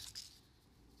past?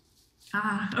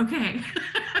 Okay.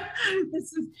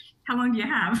 This is, how long do you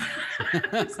have?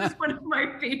 This is one of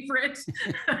my favorite,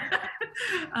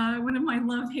 one of my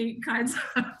love-hate kinds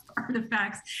of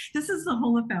artifacts. This is the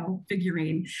Holofell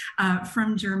figurine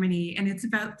from Germany, and it's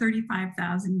about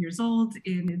 35,000 years old,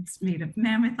 and it's made of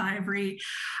mammoth ivory.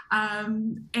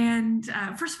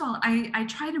 First of all, I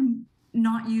try to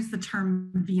not use the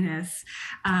term Venus.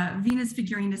 Venus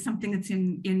figurine is something that's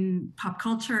in pop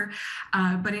culture,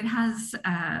 but it has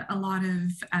a lot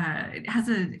of, it has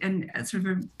a sort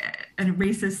of a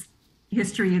racist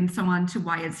history and so on to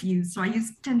why it's used. So I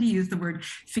tend to use the word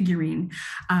figurine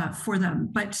for them.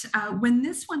 But when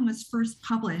this one was first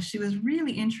published, it was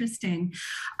really interesting.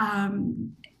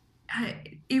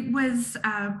 It was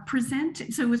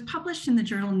presented, so it was published in the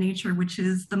journal Nature, which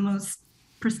is the most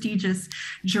prestigious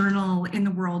journal in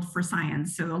the world for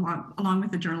science. So along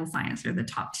with the journal Science, they're the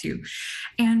top two.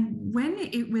 And when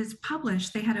it was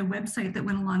published, they had a website that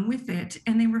went along with it,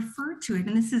 and they referred to it,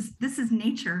 and this is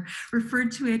Nature,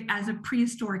 referred to it as a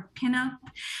prehistoric pinup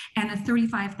and a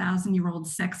 35,000-year-old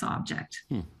sex object,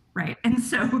 right? And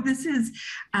so this is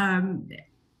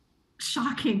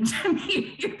shocking to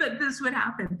me that this would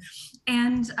happen.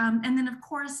 And then, of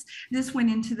course, this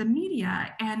went into the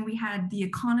media, and we had The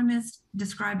Economist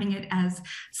describing it as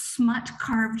smut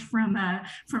carved from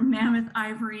mammoth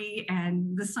ivory,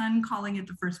 and The Sun calling it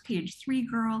the first page 3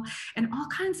 girl, and all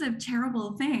kinds of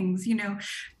terrible things, you know.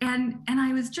 And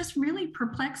I was just really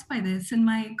perplexed by this. And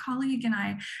my colleague and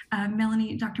I,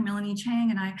 Dr. Melanie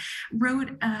Chang, and I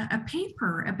wrote a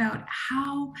paper about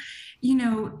how, you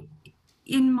know,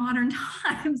 in modern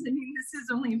times, I mean, this is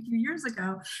only a few years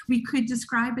ago, we could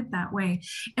describe it that way.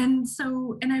 And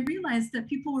I realized that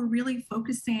people were really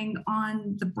focusing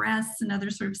on the breasts and other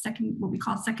sort of what we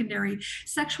call secondary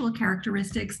sexual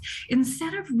characteristics,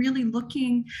 instead of really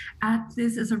looking at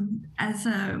this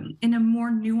in a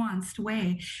more nuanced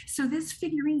way. So this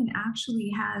figurine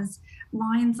actually has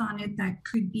lines on it that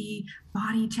could be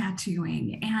body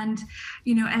tattooing. And,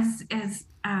 you know, as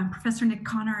Professor Nick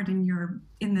Conard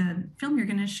in the film you're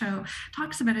going to show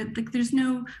talks about it, like, there's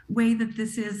no way that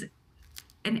this is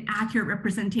an accurate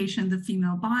representation of the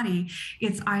female body.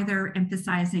 It's either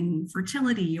emphasizing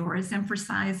fertility or is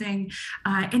emphasizing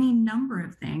any number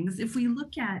of things. If we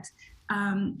look at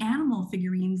animal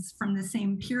figurines from the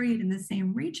same period in the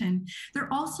same region, they're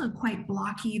also quite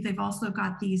blocky. They've also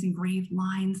got these engraved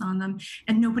lines on them,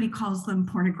 and nobody calls them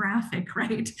pornographic,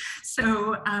 right?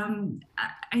 So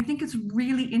I think it's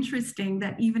really interesting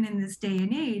that even in this day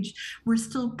and age, we're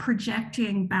still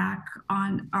projecting back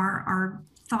on our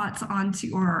thoughts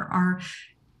onto, or our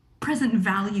present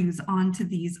values onto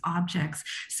these objects.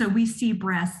 So we see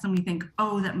breasts and we think,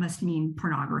 oh, that must mean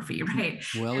pornography, right?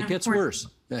 Well, and it gets worse.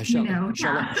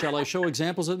 Shall I show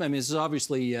examples of them? I mean, this is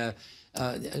obviously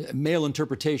male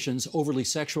interpretations, overly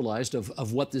sexualized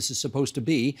of what this is supposed to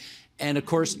be. And of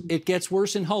course, it gets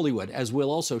worse in Hollywood, as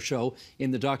we'll also show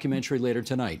in the documentary later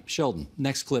tonight. Sheldon,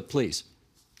 next clip, please.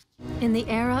 In the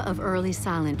era of early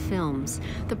silent films,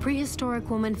 the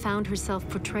prehistoric woman found herself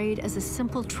portrayed as a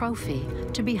simple trophy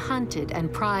to be hunted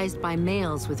and prized by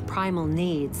males with primal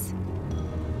needs.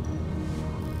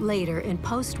 Later, in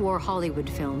post-war Hollywood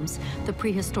films, the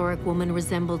prehistoric woman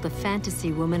resembled the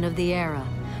fantasy woman of the era,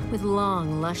 with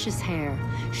long, luscious hair,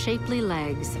 shapely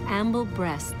legs, ample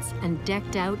breasts, and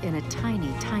decked out in a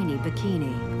tiny, tiny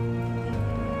bikini.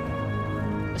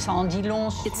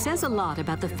 It says a lot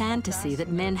about the fantasy that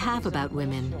men have about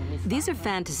women. These are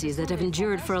fantasies that have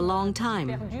endured for a long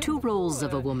time. Two roles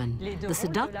of a woman, the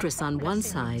seductress on one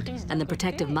side and the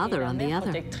protective mother on the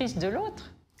other.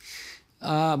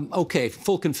 Okay,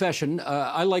 full confession.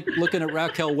 I like looking at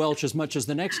Raquel Welch as much as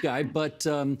the next guy, but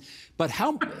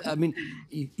how, I mean,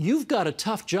 you've got a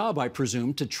tough job, I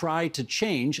presume, to try to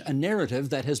change a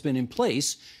narrative that has been in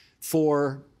place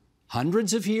for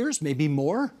hundreds of years, maybe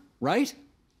more, right?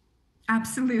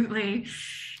 Absolutely.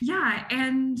 Yeah.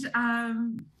 And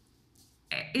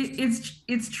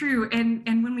it's true.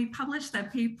 And when we published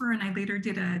that paper, and I later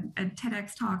did a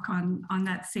TEDx talk on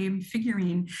that same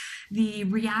figurine, the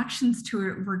reactions to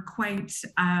it were quite,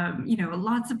 you know,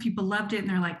 lots of people loved it, and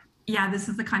they're like, yeah, this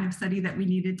is the kind of study that we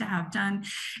needed to have done.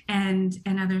 And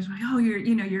others were like, oh,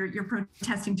 you're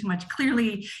protesting too much.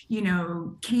 Clearly, you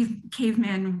know,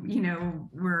 cavemen, you know,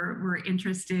 were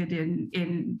interested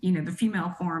in you know, the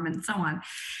female form and so on.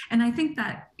 And I think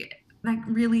that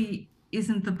really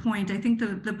isn't the point. I think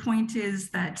the point is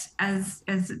that, as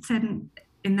it said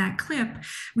in that clip,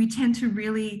 we tend to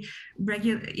really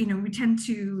we tend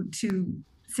to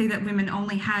say that women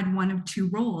only had one of two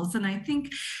roles. And I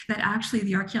think that actually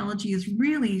the archaeology is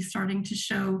really starting to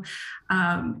show,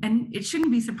 and it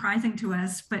shouldn't be surprising to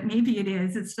us, but maybe it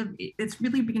is, it's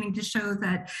really beginning to show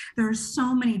that there are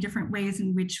so many different ways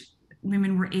in which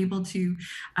women were able to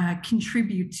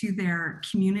contribute to their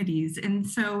communities. And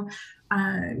so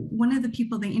one of the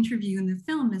people they interview in the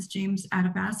film is James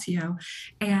Adabasio,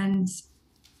 and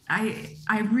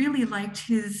I really liked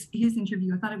his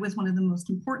interview. I thought it was one of the most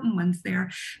important ones there,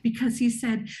 because he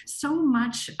said so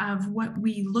much of what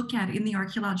we look at in the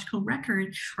archaeological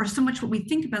record, or so much what we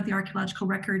think about the archaeological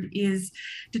record, is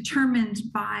determined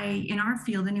by, in our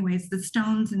field anyways, the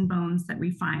stones and bones that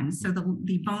we find. So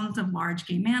the bones of large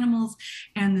game animals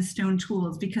and the stone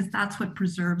tools, because that's what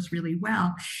preserves really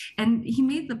well. And he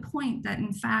made the point that,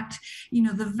 in fact, you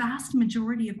know, the vast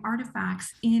majority of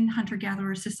artifacts in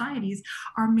hunter-gatherer societies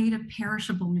are made of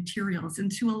perishable materials,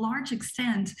 and to a large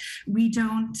extent, we're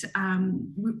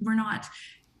not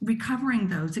recovering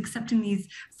those, except in these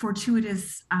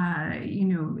fortuitous,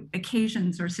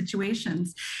 occasions or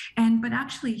situations. But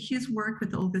actually his work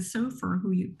with Olga Sofer,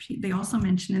 who they also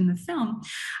mention in the film,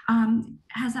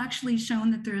 has actually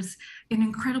shown that there's an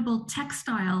incredible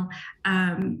textile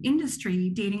industry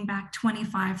dating back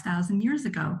 25,000 years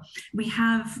ago. We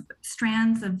have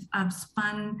strands of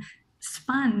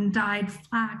spun dyed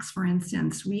flax, for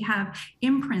instance. We have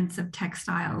imprints of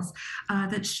textiles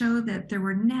that show that there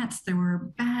were nets, there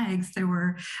were bags,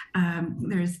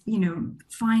 there's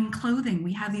fine clothing.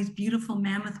 We have these beautiful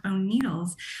mammoth bone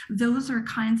needles. Those are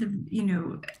kinds of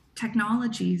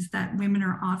technologies that women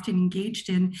are often engaged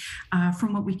in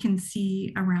from what we can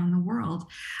see around the world.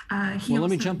 Let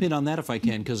me jump in on that if I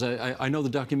can, because I know the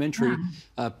documentary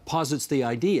posits the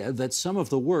idea that some of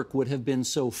the work would have been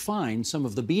so fine, some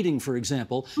of the beading, for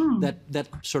example, that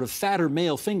sort of fatter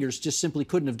male fingers just simply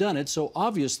couldn't have done it. So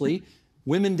obviously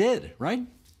women did, right?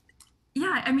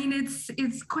 Yeah, I mean,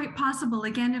 it's quite possible.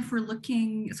 Again, if we're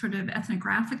looking sort of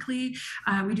ethnographically,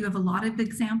 we do have a lot of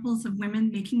examples of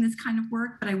women making this kind of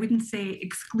work, but I wouldn't say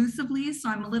exclusively. So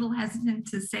I'm a little hesitant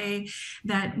to say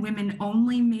that women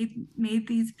only made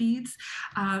these beads.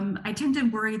 I tend to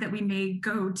worry that we may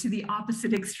go to the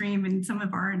opposite extreme in some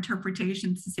of our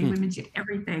interpretations to say women did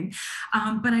everything.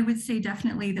 But I would say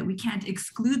definitely that we can't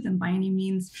exclude them by any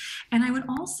means. And I would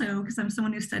also, because I'm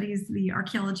someone who studies the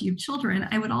archaeology of children,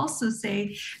 I would also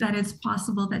say that it's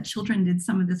possible that children did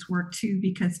some of this work too,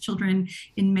 because children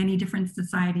in many different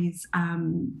societies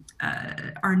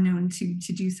are known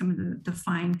to do some of the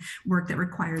fine work that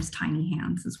requires tiny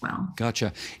hands as well.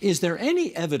 Gotcha. Is there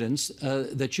any evidence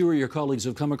that you or your colleagues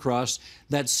have come across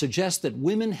that suggests that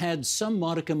women had some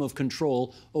modicum of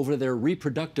control over their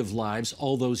reproductive lives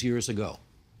all those years ago?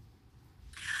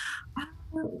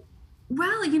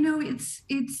 Well, it's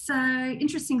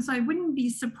interesting. So I wouldn't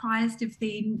be surprised if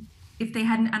they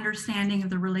had an understanding of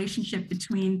the relationship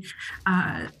between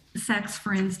sex,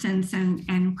 for instance,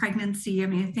 and pregnancy. I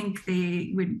mean, I think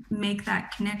they would make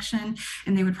that connection,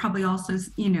 and they would probably also,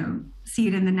 see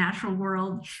it in the natural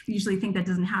world. We usually think that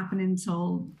doesn't happen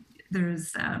until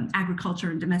there's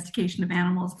agriculture and domestication of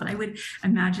animals, but I would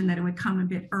imagine that it would come a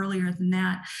bit earlier than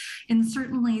that. And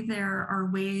certainly there are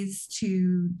ways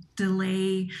to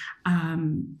delay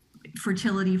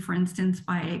fertility, for instance,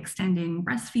 by extending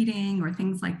breastfeeding or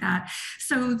things like that.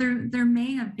 So there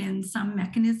may have been some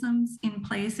mechanisms in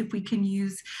place, if we can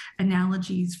use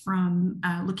analogies from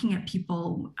looking at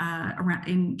people around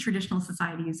in traditional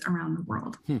societies around the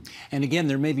world. And again,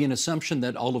 there may be an assumption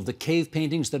that all of the cave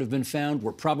paintings that have been found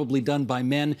were probably done by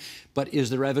men, but is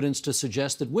there evidence to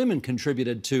suggest that women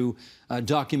contributed to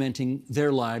documenting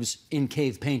their lives in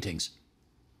cave paintings?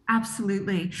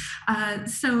 Absolutely.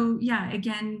 So yeah,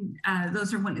 again,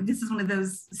 this is one of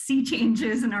those sea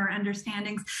changes in our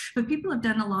understandings, but people have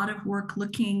done a lot of work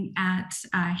looking at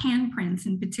handprints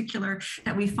in particular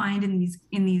that we find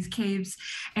in these caves.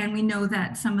 And we know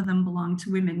that some of them belong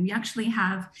to women. We actually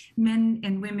have men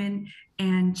and women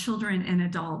and children and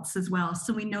adults as well.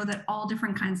 So we know that all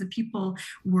different kinds of people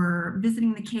were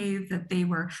visiting the cave, that they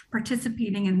were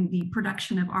participating in the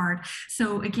production of art.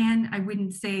 So again, I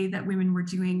wouldn't say that women were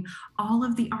doing all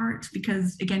of the art,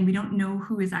 because again, we don't know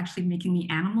who is actually making the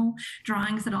animal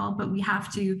drawings at all, but we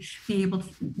have to be able to,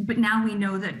 but now we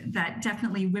know that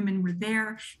definitely women were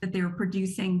there, that they were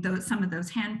producing some of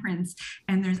those handprints,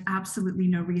 and there's absolutely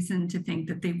no reason to think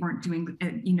that they weren't doing,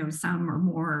 some or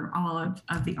more or all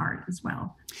of the art as well.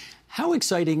 How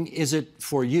exciting is it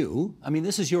for you? I mean,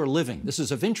 this is your living. This is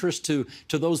of interest to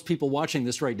those people watching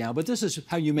this right now, but this is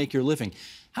how you make your living.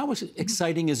 How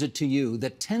exciting is it to you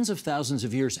that tens of thousands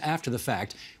of years after the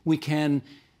fact, we can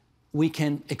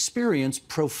experience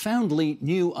profoundly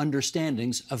new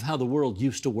understandings of how the world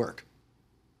used to work?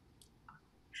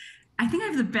 I think I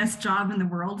have the best job in the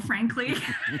world, frankly.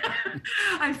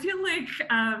 I feel like,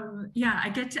 I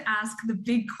get to ask the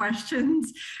big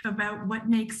questions about what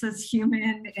makes us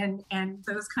human and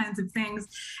those kinds of things.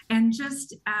 And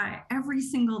just every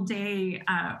single day,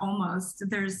 almost,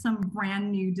 there's some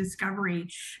brand new discovery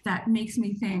that makes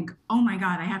me think, oh my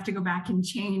God, I have to go back and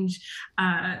change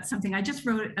something. I just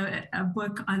wrote a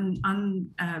book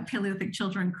on Paleolithic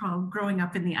children called Growing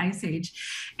Up in the Ice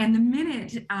Age. And the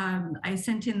minute I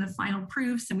sent in the final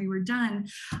proofs and we were done,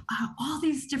 all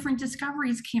these different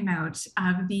discoveries came out.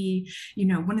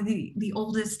 One of the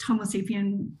oldest Homo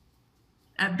sapien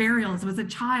burials was a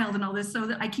child and all this. So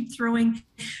that I keep throwing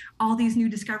all these new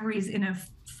discoveries in a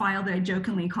file that I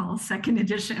jokingly call second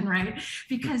edition, right?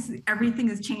 Because everything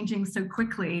is changing so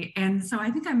quickly. And so I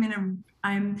think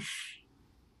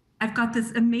I've got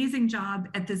this amazing job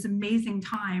at this amazing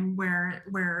time where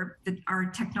our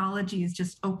technology is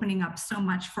just opening up so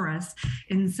much for us.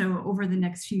 And so over the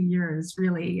next few years,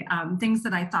 really, things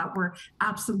that I thought were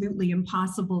absolutely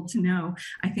impossible to know,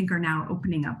 I think are now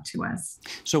opening up to us.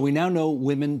 So we now know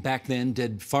women back then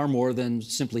did far more than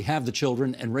simply have the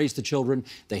children and raise the children.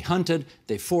 They hunted,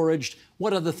 they foraged.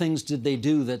 What other things did they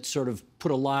do that sort of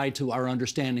put a lie to our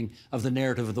understanding of the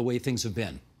narrative of the way things have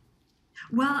been?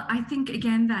 Well, I think,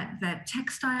 again, that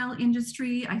textile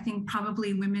industry, I think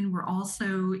probably women were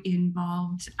also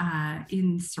involved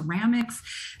in ceramics.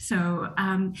 So,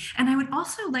 and I would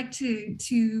also like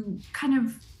to kind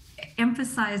of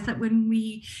emphasize that when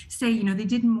we say, you know, they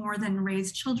did more than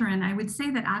raise children, I would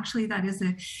say that actually that is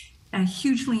a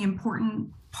hugely important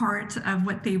part of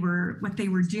what they were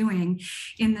doing,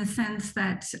 in the sense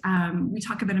that we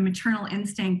talk about a maternal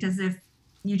instinct as if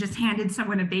you just handed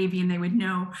someone a baby and they would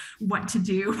know what to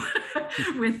do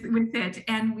with it.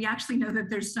 And we actually know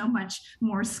that there's so much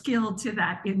more skill to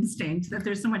that instinct, that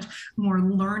there's so much more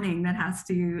learning that has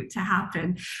to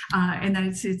happen, and that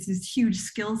it's this huge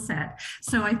skill set.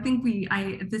 So I think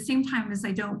at the same time as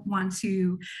I don't want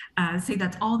to say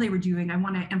that's all they were doing, I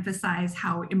want to emphasize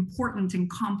how important and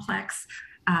complex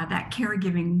that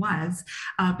caregiving was,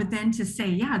 but then to say,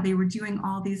 yeah, they were doing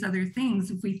all these other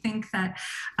things. If we think that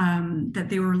that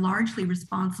they were largely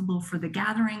responsible for the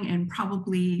gathering and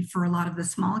probably for a lot of the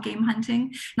small game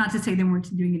hunting, not to say they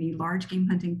weren't doing any large game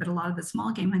hunting, but a lot of the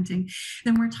small game hunting,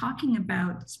 then we're talking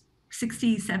about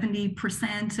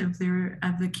 60-70% of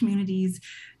the community's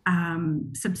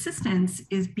subsistence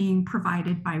is being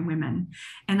provided by women.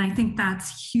 And I think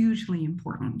that's hugely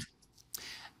important.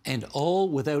 And all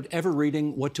without ever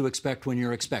reading What to Expect When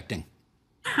You're Expecting.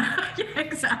 Yeah,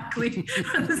 exactly.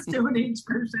 The Stone Age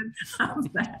version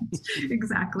of that.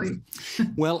 Exactly.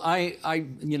 Well, I,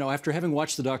 you know, after having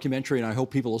watched the documentary, and I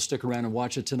hope people will stick around and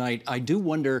watch it tonight, I do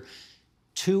wonder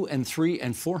 200 and 300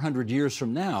 and 400 years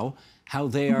from now, how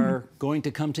they are going to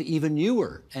come to even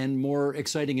newer and more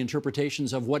exciting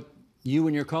interpretations of what you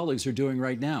and your colleagues are doing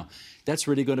right now. That's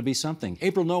really going to be something.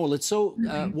 April Noel, it's so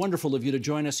wonderful of you to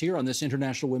join us here on this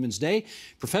International Women's Day.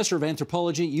 Professor of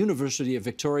Anthropology, University of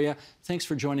Victoria. Thanks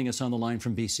for joining us on the line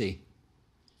from BC.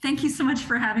 Thank you so much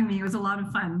for having me. It was a lot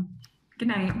of fun. Good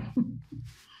night.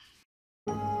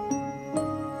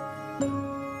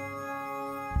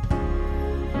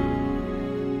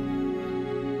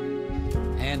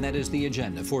 And that is the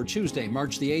agenda for Tuesday,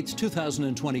 March the 8th,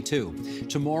 2022.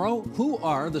 Tomorrow, who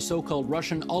are the so-called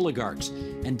Russian oligarchs?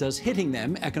 And does hitting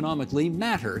them economically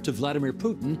matter to Vladimir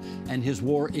Putin and his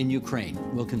war in Ukraine?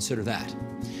 We'll consider that.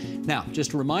 Now,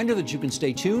 just a reminder that you can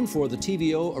stay tuned for the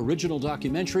TVO original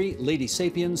documentary, Lady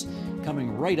Sapiens,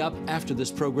 coming right up after this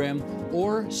program,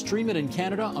 or stream it in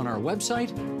Canada on our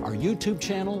website, our YouTube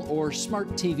channel, or smart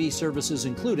TV services,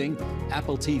 including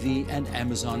Apple TV and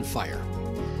Amazon Fire.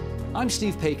 I'm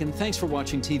Steve Paikin. Thanks for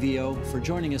watching TVO, for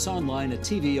joining us online at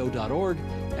tvo.org,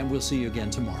 and we'll see you again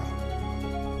tomorrow.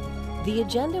 The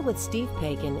Agenda with Steve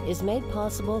Paikin is made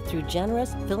possible through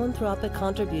generous philanthropic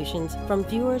contributions from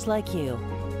viewers like you.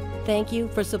 Thank you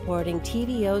for supporting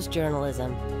TVO's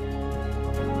journalism.